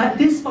in a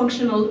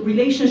dysfunctional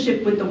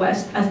relationship with the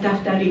West, as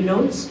Daftari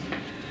notes,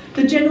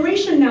 the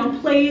generation now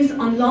plays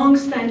on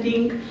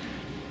long-standing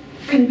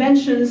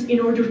conventions in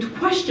order to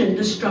question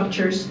the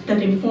structures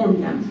that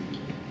inform them.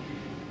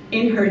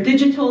 In her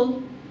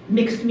digital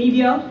mixed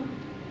media,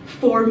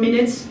 4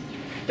 minutes,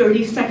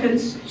 30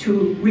 seconds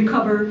to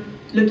recover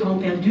Le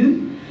Temps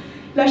Perdu,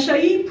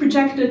 Lachai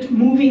projected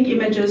moving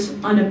images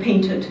on a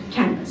painted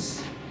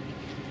canvas.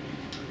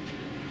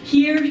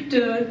 Here,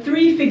 the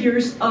 3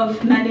 figures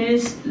of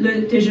Manet's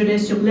Le Déjeuner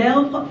sur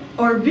l'herbe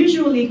are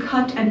visually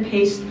cut and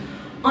pasted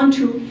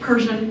onto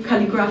Persian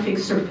calligraphic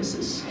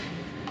surfaces.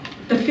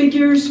 The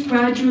figures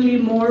gradually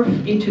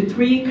morph into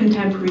 3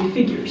 contemporary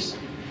figures,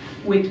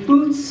 with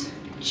boots,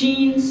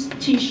 jeans,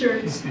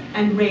 t-shirts,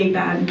 and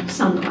Ray-Ban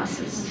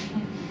sunglasses.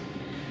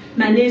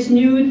 Manet's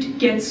nude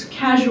gets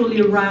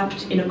casually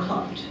wrapped in a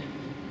cloud.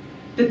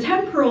 The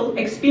temporal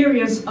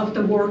experience of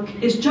the work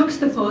is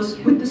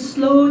juxtaposed with the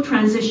slow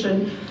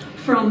transition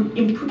from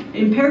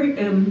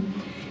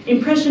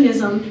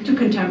Impressionism to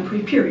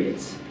contemporary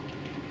periods.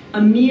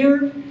 A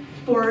mere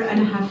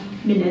 4.5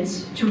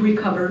 minutes to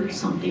recover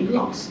something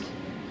lost.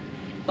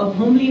 A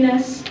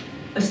homeliness,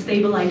 a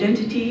stable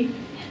identity,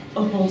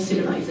 a whole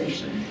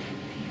civilization.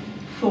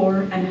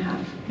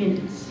 4.5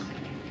 minutes.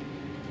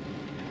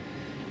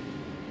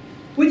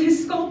 With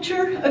his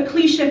sculpture, a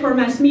cliché for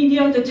mass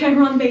media, the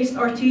Tehran-based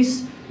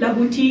artist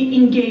Lahouti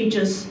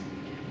engages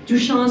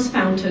Duchamp's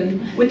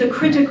fountain with a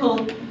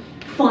critical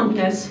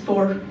fondness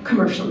for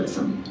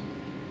commercialism.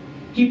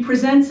 He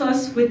presents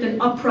us with an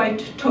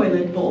upright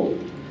toilet bowl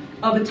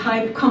of a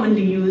type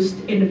commonly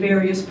used in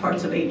various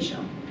parts of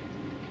Asia.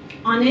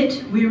 On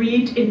it, we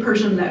read in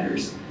Persian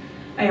letters,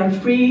 I am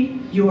free,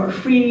 you are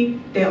free,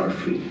 they are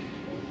free.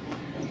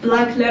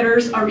 Black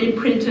letters are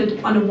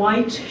imprinted on a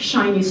white,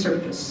 shiny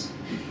surface.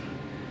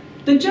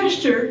 The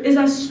gesture is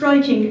as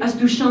striking as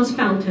Duchamp's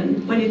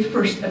fountain when it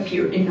first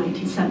appeared in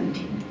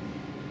 1917.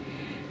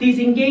 These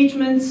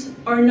engagements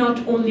are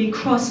not only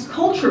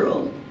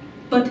cross-cultural,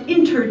 but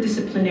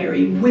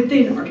interdisciplinary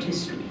within art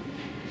history.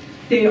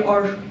 They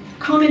are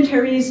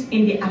commentaries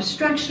in the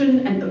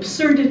abstraction and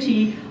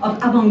absurdity of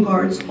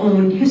avant-garde's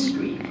own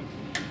history.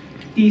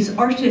 These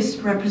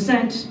artists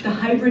represent the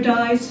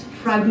hybridized,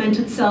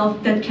 fragmented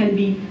self that can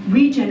be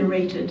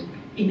regenerated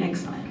in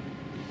exile.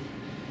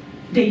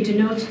 They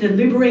denote the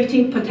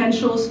liberating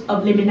potentials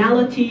of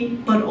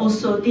liminality, but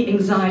also the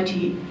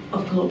anxiety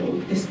of global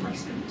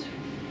displacement.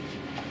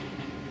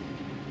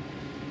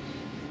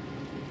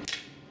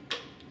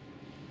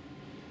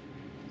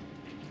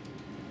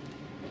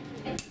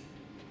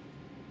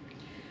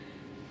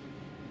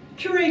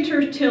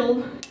 Curator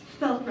Till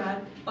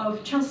Feltrath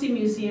of Chelsea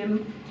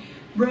Museum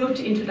wrote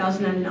in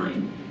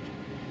 2009,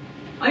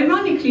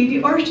 ironically,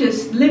 the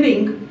artists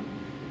living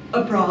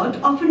abroad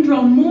often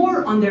draw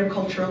more on their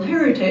cultural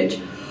heritage,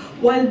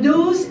 while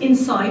those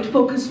inside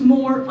focus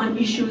more on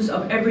issues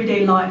of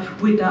everyday life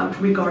without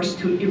regards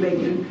to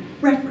Iranian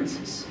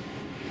references.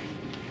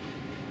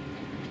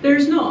 There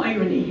is no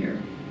irony here.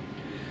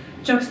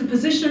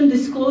 Juxtaposition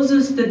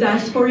discloses the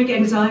diasporic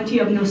anxiety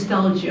of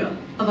nostalgia,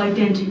 of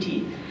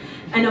identity,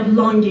 and of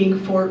longing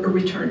for a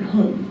return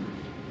home.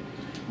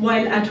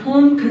 While at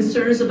home,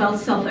 concerns about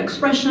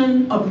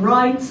self-expression, of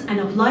rights, and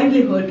of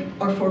livelihood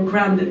are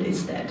foregrounded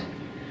instead.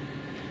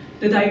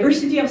 The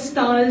diversity of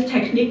style,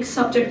 technique,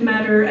 subject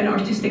matter, and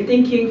artistic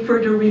thinking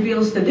further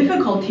reveals the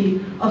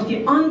difficulty of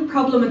the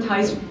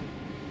unproblematized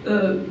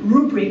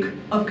rubric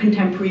of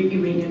contemporary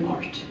Iranian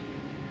art.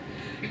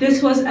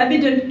 This was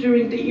evident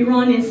during the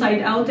Iran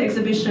Inside Out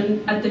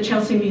exhibition at the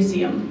Chelsea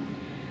Museum.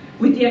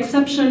 With the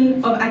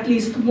exception of at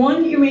least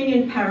one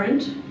Iranian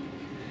parent,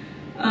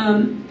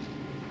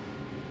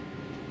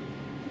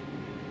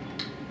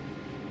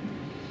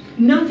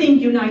 nothing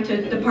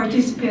united the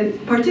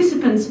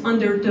participants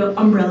under the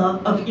umbrella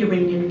of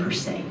Iranian per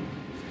se.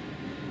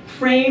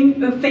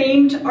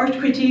 Famed art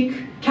critic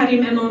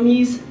Karim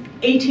Emami's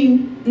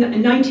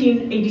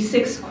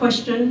 1986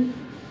 question,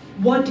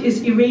 "What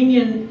is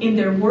Iranian in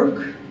their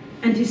work?"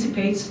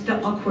 anticipates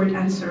the awkward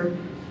answer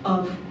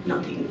of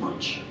nothing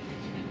much.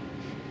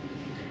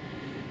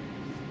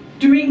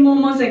 During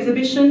MoMA's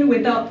exhibition,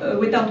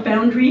 Without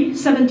Boundary,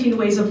 17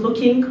 Ways of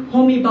Looking,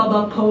 Homi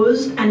Baba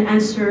posed and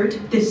answered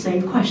this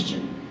same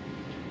question.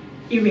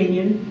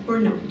 Iranian or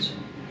not?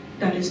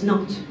 That is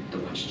not the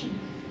question.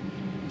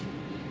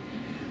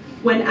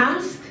 When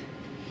asked,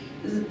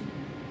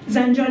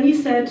 Zanjani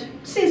said,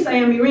 "Since I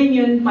am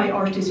Iranian, my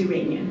art is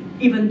Iranian,"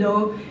 even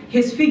though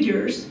his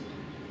figures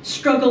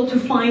struggle to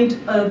find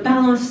a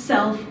balanced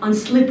self on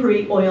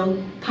slippery oil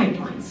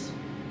pipelines.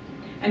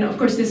 And of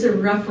course, this is a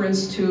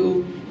reference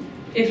to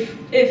if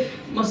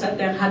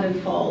Mossadegh hadn't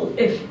fallen,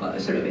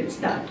 sort of it's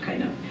that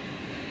kind of.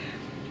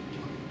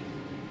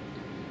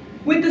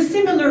 With a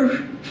similar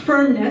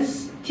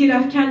firmness,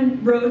 Tirafkan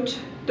wrote,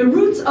 "The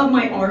roots of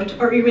my art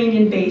are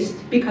Iranian-based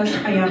because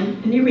I am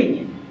an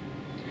Iranian."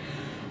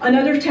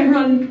 Another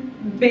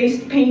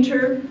Tehran-based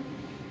painter,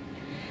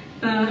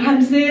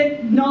 Hamzeh,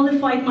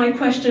 nullified my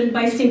question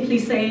by simply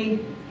saying,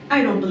 "I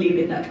don't believe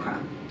in that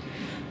crap."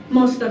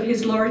 Most of his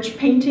large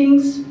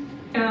paintings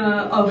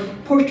of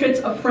portraits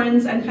of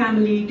friends and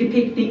family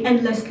depict the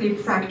endlessly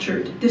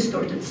fractured,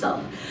 distorted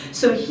self.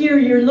 So here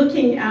you're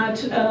looking at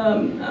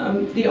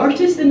the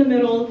artist in the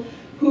middle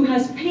who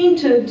has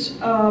painted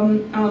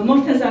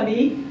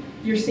Mortazavi.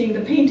 You're seeing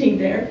the painting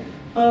there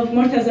of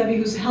Mortazavi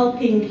who's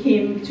helping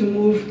him to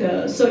move the,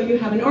 so you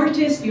have an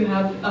artist, you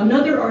have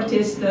another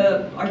artist, the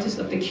artist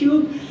of the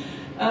cube,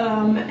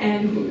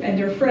 and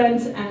their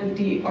friends, and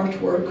the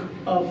artwork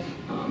of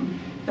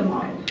the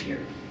model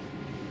here.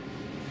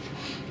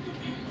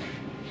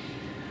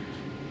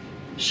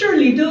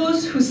 Surely those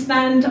who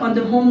stand on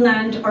the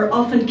homeland are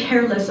often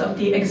careless of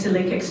the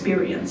exilic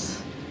experience,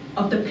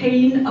 of the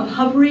pain of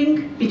hovering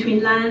between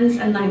lands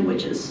and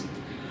languages,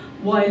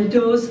 while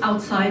those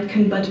outside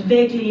can but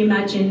vaguely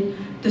imagine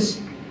the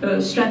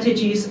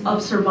strategies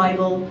of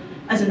survival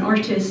as an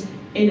artist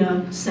in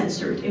a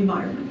censored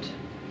environment.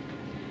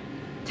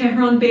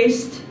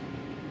 Tehran-based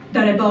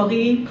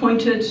Darebaghi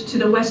pointed to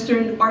the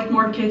Western art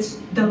market's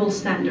double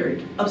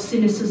standard of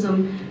cynicism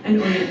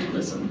and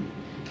Orientalism.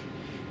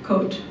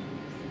 Quote,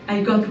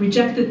 "I got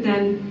rejected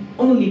then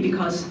only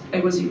because I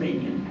was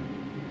Iranian.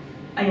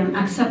 I am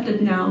accepted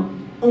now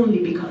only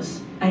because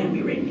I am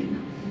Iranian."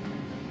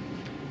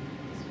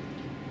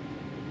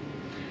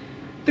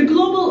 The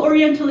global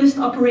Orientalist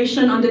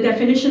operation on the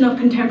definition of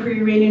contemporary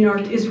Iranian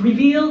art is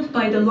revealed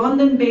by the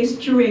London-based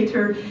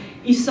curator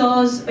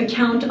Issa's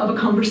account of a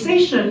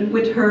conversation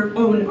with her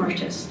own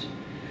artist.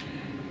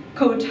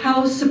 Quote, "How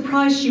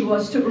surprised she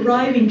was to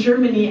arrive in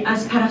Germany as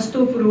Parasto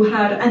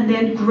Furuhar and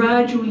then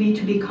gradually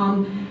to become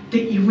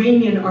the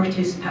Iranian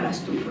artist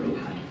Parasto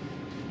Furuhar.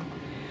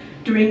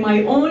 During my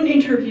own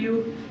interview,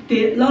 the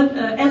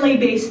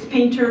LA-based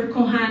painter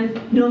Kohan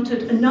noted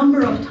a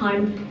number of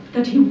times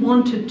that he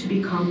wanted to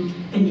become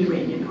an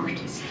Iranian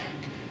artist.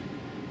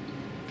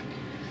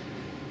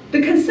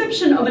 The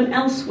conception of an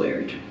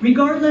elsewhere,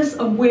 regardless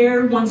of where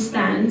one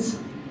stands,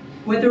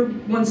 whether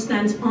one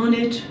stands on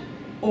it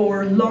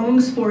or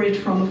longs for it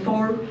from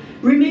afar,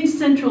 remains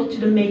central to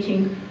the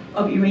making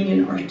of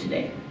Iranian art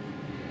today.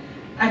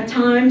 At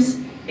times,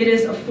 it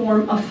is a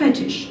form of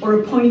fetish or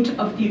a point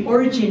of the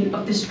origin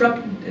of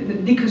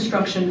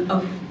deconstruction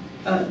of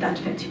that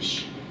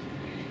fetish.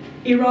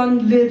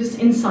 Iran lives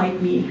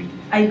inside me.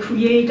 I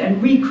create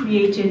and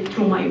recreate it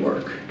through my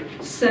work,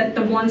 said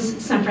the once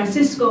San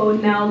Francisco,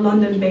 now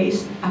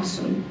London-based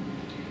Afsun.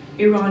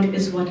 Iran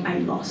is what I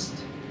lost.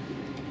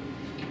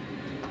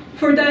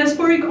 For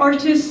diasporic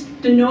artists,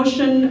 the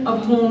notion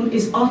of home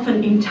is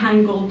often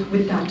entangled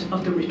with that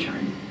of the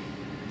return.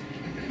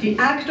 The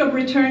act of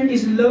return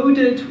is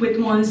loaded with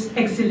one's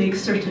exilic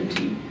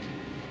certainty.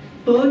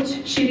 Both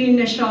Shirin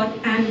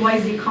Neshat and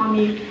YZ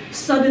Kami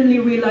suddenly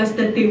realized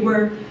that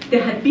they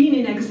had been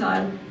in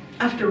exile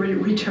after a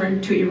return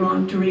to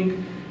Iran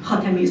during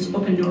Khatami's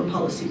open door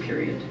policy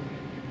period.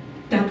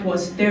 That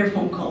was their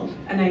phone call,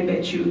 and I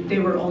bet you they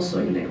were also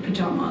in their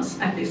pajamas,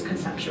 at least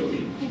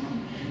conceptually.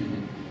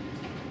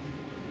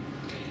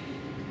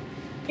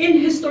 In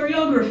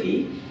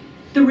historiography,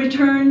 the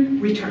return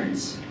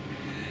returns.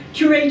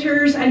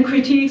 Curators and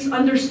critiques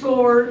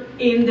underscore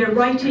in their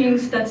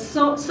writings that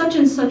such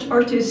and such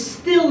artist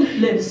still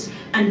lives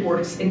and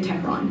works in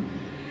Tehran,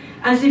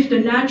 as if the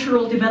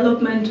natural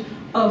development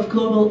of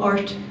global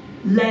art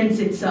lends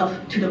itself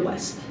to the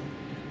West,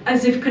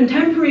 as if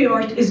contemporary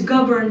art is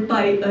governed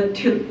by a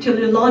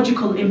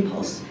teleological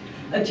impulse,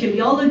 a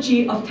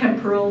teleology of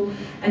temporal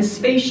and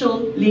spatial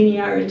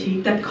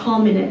linearity that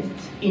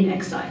culminates in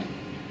exile.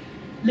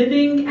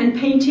 Living and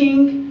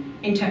painting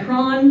in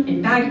Tehran,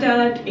 in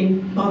Baghdad,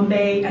 in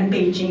Bombay, and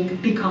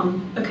Beijing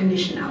become a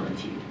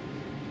conditionality.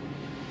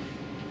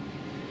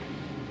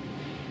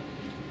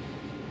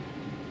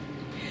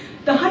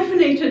 The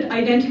hyphenated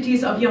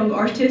identities of young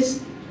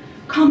artists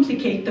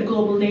complicate the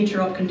global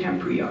nature of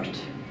contemporary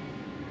art.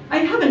 I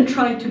haven't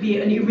tried to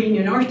be an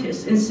Iranian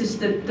artist,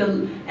 insisted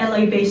the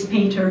LA-based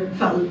painter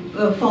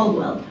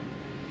Falwell,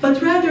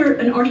 but rather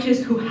an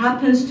artist who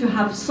happens to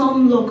have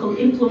some local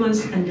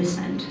influence and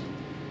descent.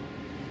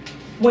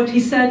 What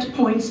he said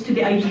points to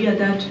the idea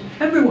that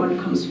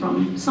everyone comes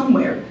from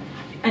somewhere,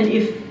 and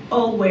if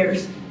all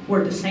wares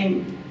were the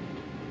same.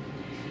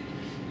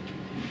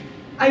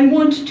 I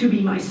want to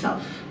be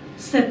myself,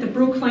 said the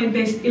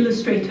Brookline-based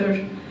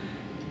illustrator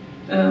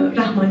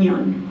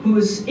Rahmanian,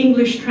 whose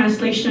English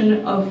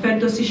translation of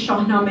Ferdowsi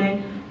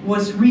Shahnameh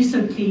was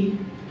recently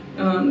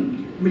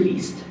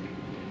released.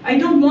 I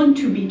don't want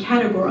to be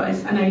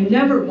categorized, and I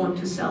never want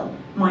to sell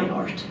my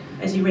art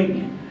as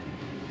Iranian.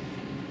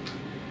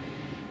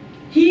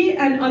 He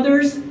and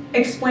others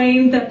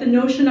explain that the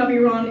notion of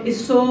Iran is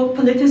so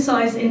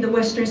politicized in the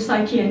Western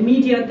psyche and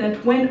media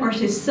that when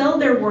artists sell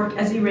their work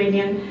as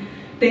Iranian,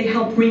 they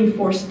help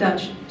reinforce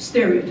that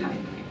stereotype.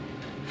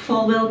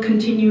 Falwell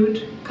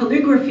continued,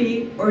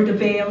 calligraphy or the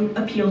veil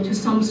appeal to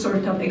some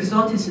sort of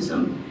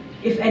exoticism.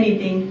 If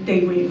anything,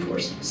 they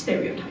reinforce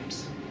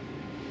stereotypes.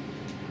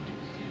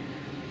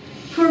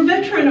 For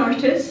veteran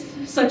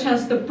artists, such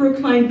as the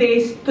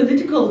Brookline-based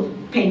political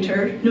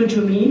painter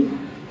Nujumi,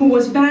 who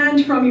was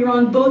banned from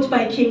Iran both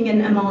by King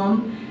and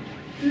Imam,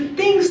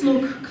 things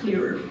look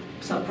clearer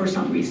for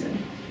some reason.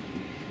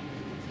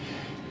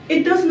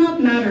 It does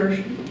not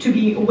matter to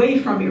be away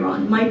from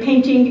Iran. My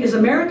painting is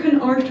American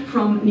art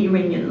from an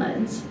Iranian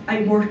lens.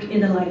 I work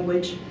in the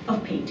language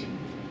of painting.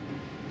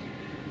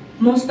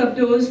 Most of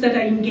those that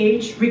I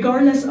engage,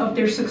 regardless of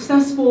their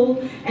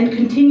successful and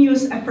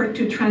continuous effort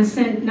to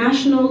transcend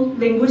national,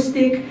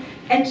 linguistic,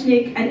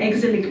 ethnic, and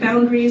exilic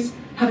boundaries,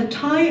 have a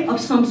tie of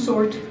some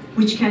sort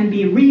which can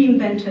be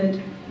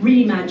reinvented,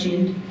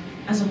 reimagined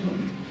as a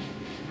home.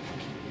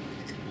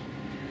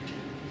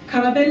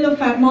 Carabello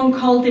Farman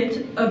called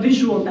it a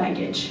visual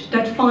baggage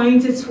that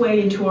finds its way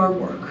into our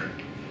work.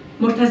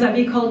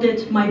 Mortazavi called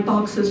it my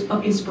boxes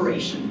of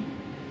inspiration.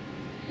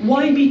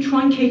 Why be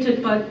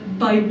truncated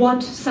by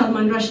what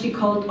Salman Rushdie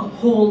called a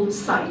whole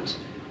sight,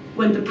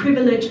 when the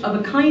privilege of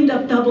a kind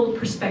of double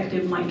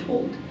perspective might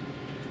hold?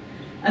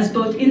 As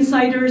both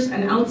insiders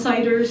and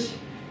outsiders,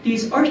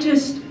 these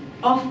artists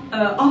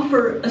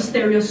offer a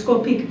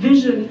stereoscopic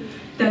vision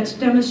that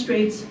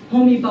demonstrates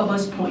Homi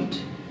Bhabha's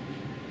point,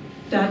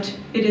 that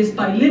it is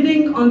by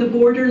living on the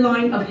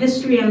borderline of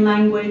history and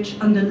language,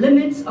 on the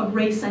limits of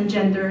race and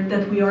gender,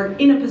 that we are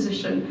in a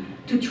position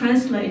to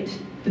translate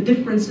the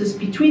differences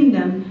between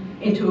them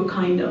into a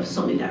kind of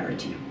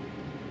solidarity.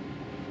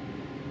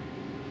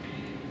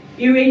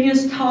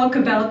 Iranians talk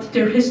about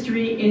their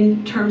history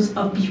in terms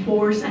of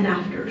befores and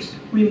afters,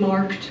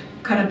 remarked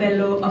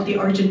Carabello of the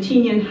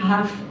Argentinian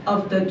half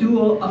of the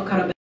duo of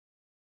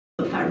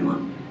Carabello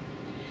Farman.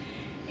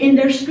 In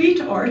their street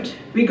art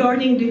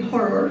regarding the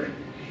horror,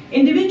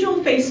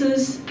 individual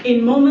faces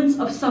in moments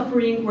of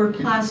suffering were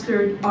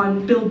plastered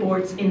on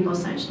billboards in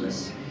Los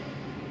Angeles.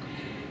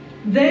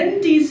 Then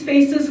these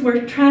faces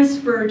were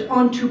transferred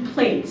onto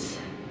plates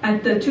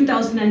at the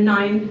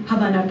 2009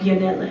 Havana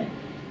Biennale.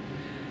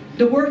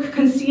 The work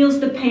conceals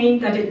the pain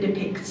that it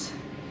depicts.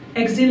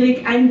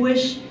 Exilic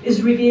anguish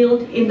is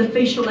revealed in the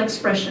facial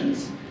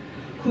expressions.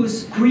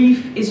 whose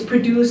grief is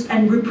produced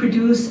and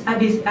reproduced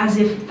as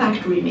if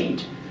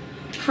factory-made,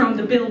 from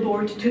the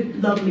billboard to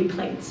lovely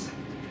plates.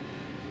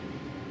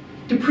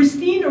 The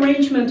pristine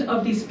arrangement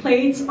of these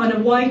plates on a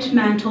white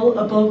mantle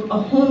above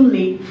a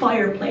homely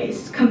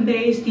fireplace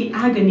conveys the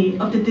agony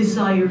of the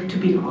desire to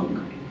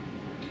belong.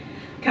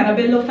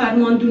 Carabello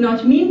Farman do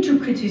not mean to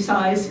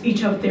criticize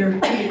each of their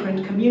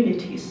immigrant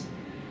communities.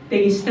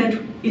 They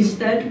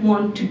instead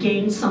want to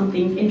gain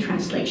something in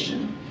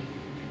translation.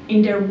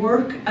 In their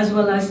work, as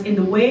well as in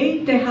the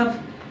way they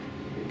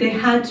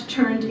had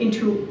turned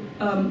into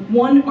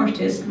one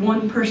artist,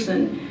 one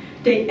person,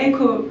 they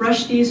echo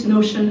Rushdie's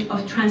notion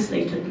of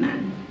translated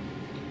man.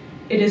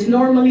 It is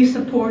normally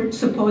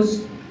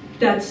supposed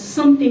that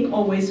something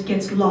always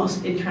gets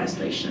lost in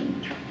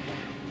translation.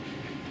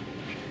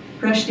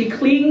 Rushdie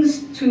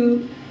clings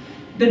to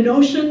the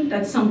notion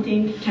that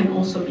something can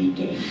also be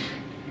gained.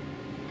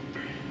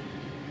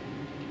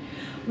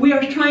 We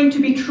are trying to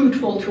be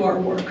truthful to our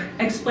work,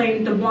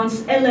 explained the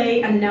once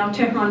LA and now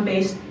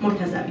Tehran-based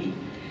Mortazavi.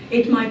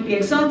 It might be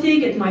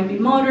exotic, it might be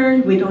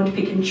modern, we don't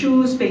pick and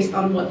choose based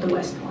on what the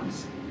West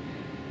wants.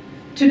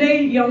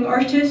 Today, young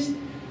artists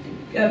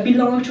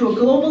belong to a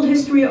global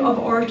history of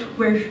art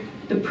where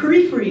the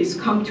peripheries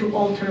come to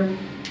alter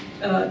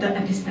the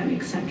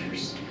epistemic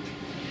centers.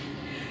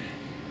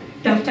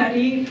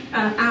 Daftari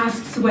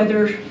asks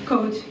whether,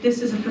 quote,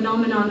 this is a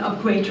phenomenon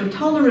of greater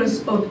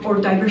tolerance or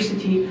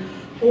diversity,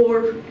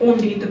 or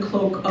only the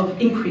cloak of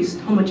increased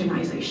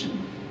homogenization.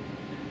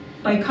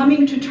 By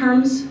coming to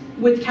terms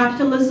with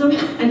capitalism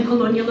and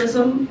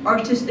colonialism,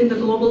 artists in the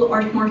global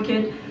art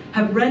market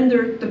have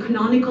rendered the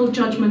canonical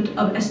judgment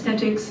of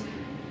aesthetics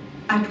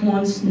at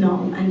once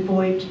null and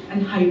void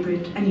and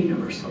hybrid and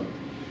universal.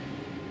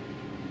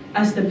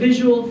 As the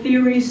visual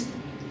theorist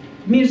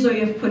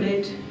Mirzoyev put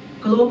it,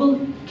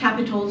 global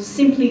capital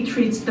simply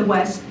treats the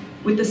West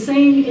with the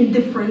same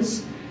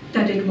indifference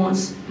that it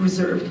once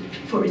reserved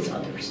for its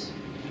others.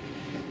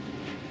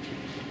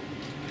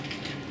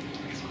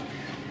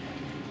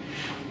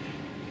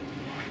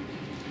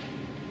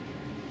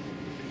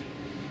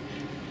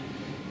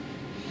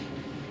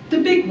 The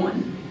big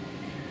one,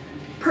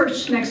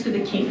 perched next to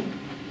the king,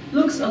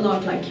 looks a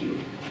lot like you.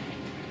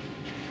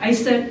 I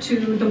said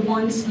to the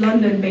once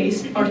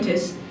London-based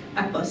artist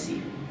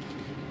Abbasi.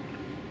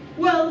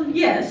 Well,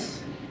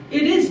 yes,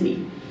 it is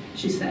me,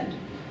 she said.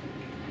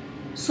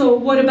 So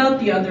what about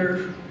the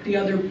other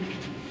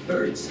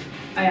birds?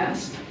 I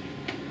asked.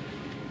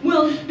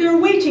 Well, they're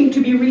waiting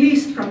to be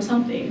released from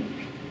something,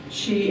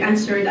 she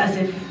answered as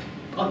if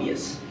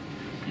obvious.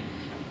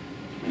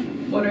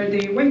 What are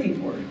they waiting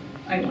for?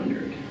 I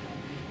wondered.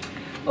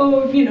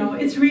 Oh, you know,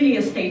 it's really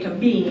a state of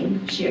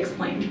being, she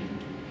explained.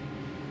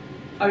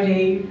 Are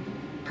they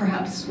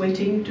perhaps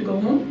waiting to go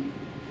home?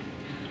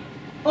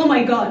 Oh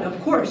my God, of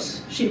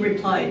course, she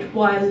replied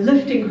while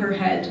lifting her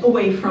head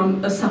away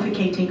from a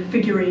suffocating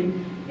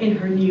figurine in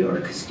her New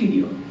York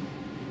studio.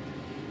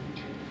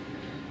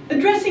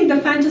 Addressing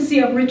the fantasy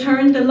of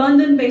return, the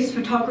London-based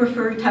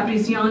photographer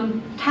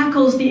Tabrizian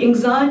tackles the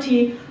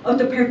anxiety of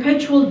the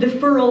perpetual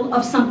deferral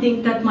of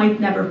something that might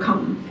never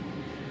come.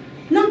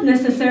 Not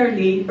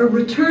necessarily a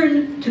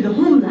return to the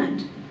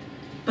homeland,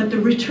 but the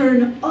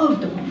return of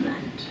the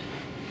homeland.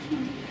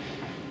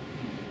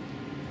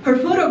 Her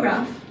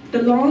photograph,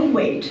 The Long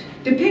Wait,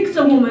 depicts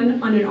a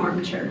woman on an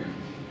armchair,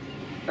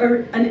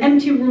 an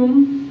empty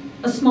room,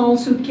 a small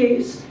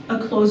suitcase, a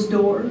closed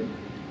door.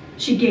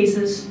 She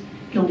gazes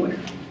nowhere.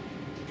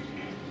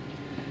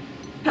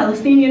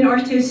 Palestinian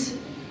artist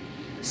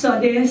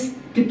Saadeh's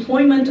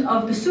deployment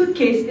of the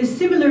suitcase is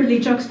similarly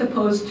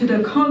juxtaposed to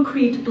the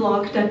concrete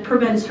block that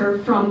prevents her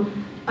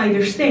from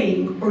either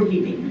staying or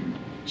leaving.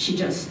 She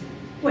just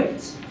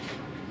waits.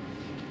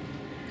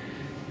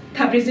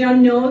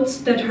 Tabrizian notes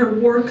that her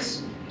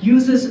works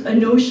uses a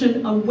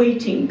notion of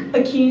waiting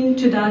akin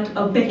to that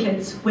of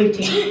Beckett's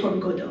Waiting for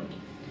Godot,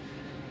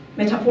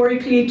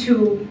 metaphorically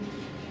to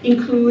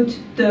include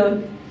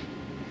the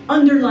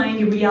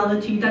underlying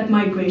reality that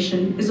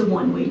migration is a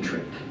one-way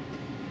trip.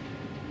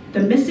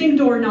 The missing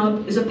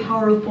doorknob is a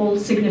powerful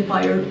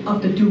signifier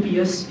of the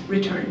dubious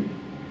return.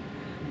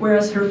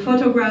 Whereas her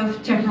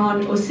photograph,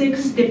 Tehran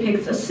 06,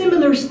 depicts a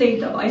similar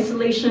state of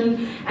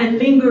isolation and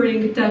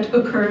lingering that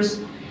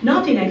occurs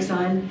not in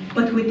exile,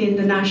 but within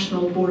the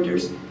national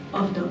borders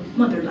of the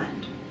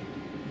motherland.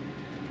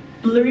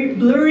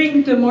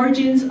 Blurring the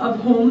margins of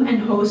home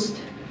and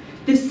host,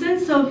 this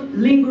sense of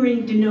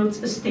lingering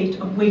denotes a state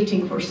of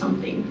waiting for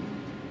something,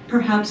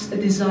 perhaps a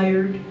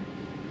desired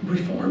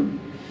reform,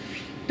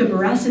 the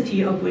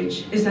veracity of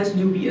which is as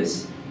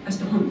dubious as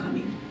the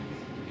homecoming.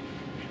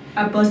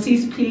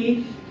 Abbasi's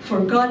plea,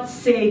 for God's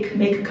sake,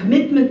 make a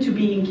commitment to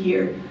being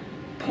here,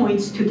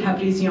 points to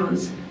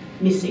Tabrizian's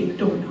missing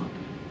doorknob.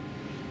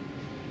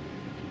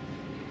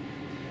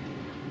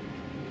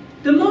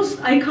 The most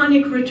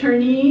iconic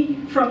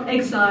returnee from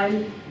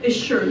exile is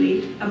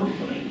surely Imam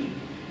Khomeini.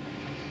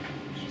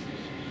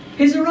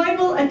 His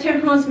arrival at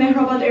Tehran's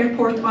Mehrabad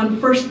airport on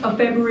 1st of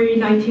February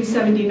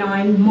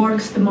 1979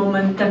 marks the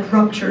moment that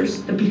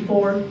ruptures the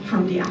before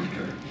from the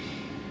after.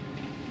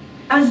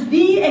 As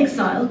the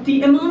exile,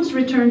 the Imam's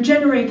return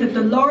generated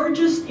the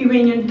largest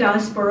Iranian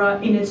diaspora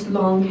in its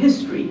long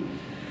history,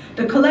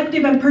 the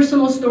collective and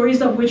personal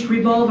stories of which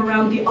revolve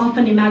around the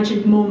often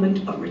imagined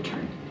moment of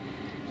return.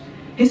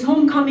 His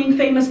homecoming,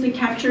 famously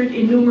captured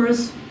in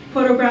numerous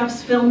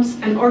photographs, films,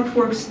 and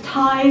artworks,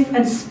 ties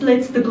and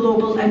splits the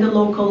global and the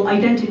local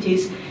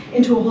identities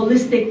into a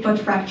holistic but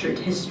fractured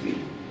history.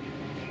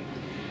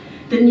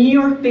 The New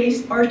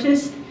York-based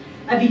artist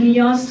Abi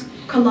Niyaz's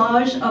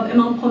collage of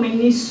Imam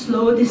Khomeini's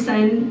slow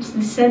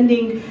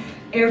descending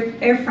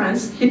Air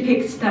France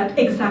depicts that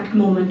exact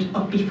moment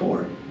of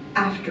before,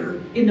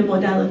 after, in the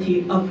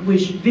modality of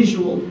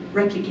visual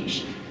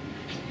replication.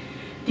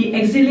 The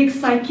exilic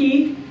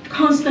psyche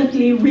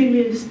constantly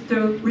relives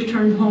the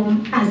return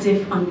home as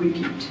if on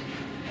repeat,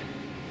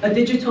 a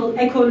digital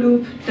echo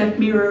loop that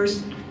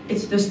mirrors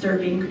its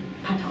disturbing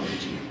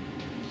pathology.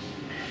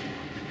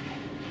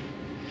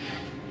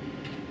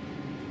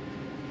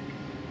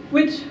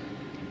 With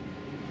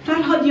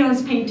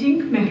Farhadian's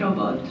painting,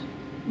 Mehrabad,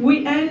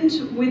 we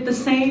end with the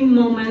same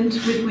moment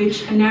with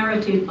which a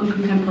narrative on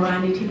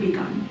contemporaneity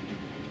began.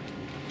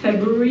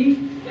 February,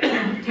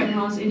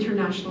 Tehran's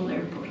International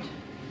Airport.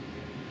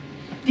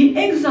 The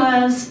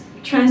exile's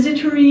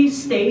transitory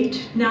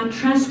state now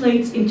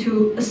translates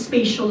into a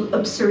spatial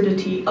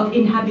absurdity of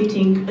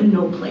inhabiting a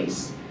no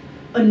place,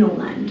 a no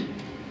land.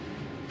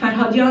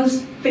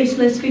 Farhadian's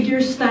faceless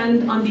figures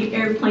stand on the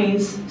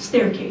airplane's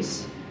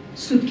staircase,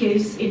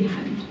 suitcase in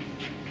hand,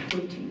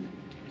 waiting,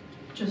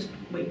 just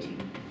waiting.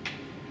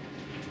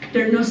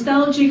 Their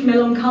nostalgic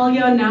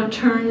melancholia now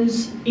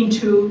turns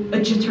into a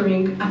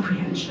jittering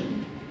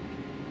apprehension.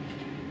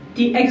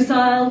 The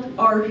exiled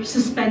are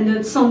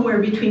suspended somewhere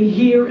between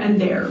here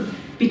and there,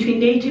 between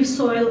native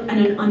soil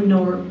and an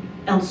unknown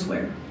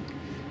elsewhere.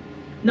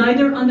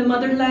 Neither on the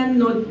motherland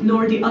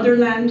nor the other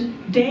land,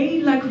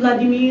 they, like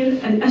Vladimir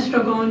and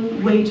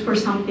Estragon, wait for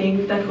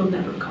something that will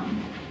never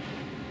come.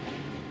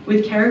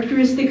 With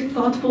characteristic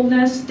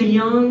thoughtfulness, the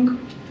young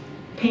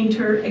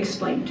painter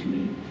explained to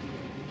me.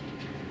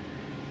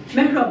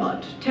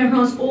 Mehrabad,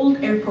 Tehran's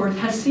old airport,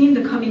 has seen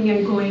the coming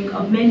and going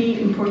of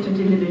many important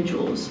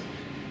individuals.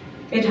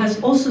 It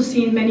has also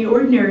seen many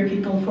ordinary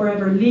people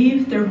forever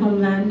leave their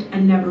homeland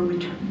and never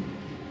return.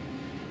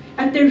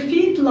 At their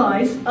feet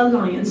lies a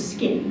lion's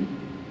skin.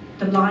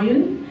 The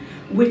lion,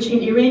 which in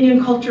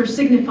Iranian culture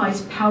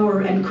signifies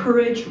power and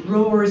courage,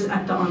 roars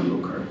at the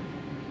onlooker.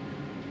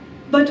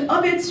 But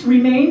of its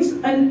remains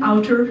an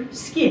outer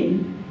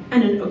skin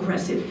and an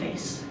aggressive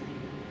face.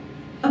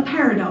 A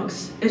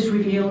paradox is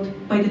revealed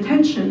by the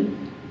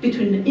tension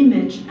between the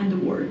image and the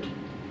word,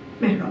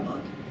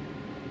 Mehrabad,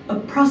 a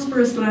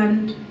prosperous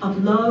land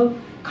of love,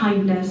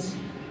 kindness,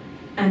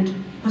 and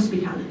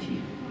hospitality.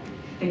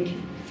 Thank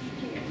you.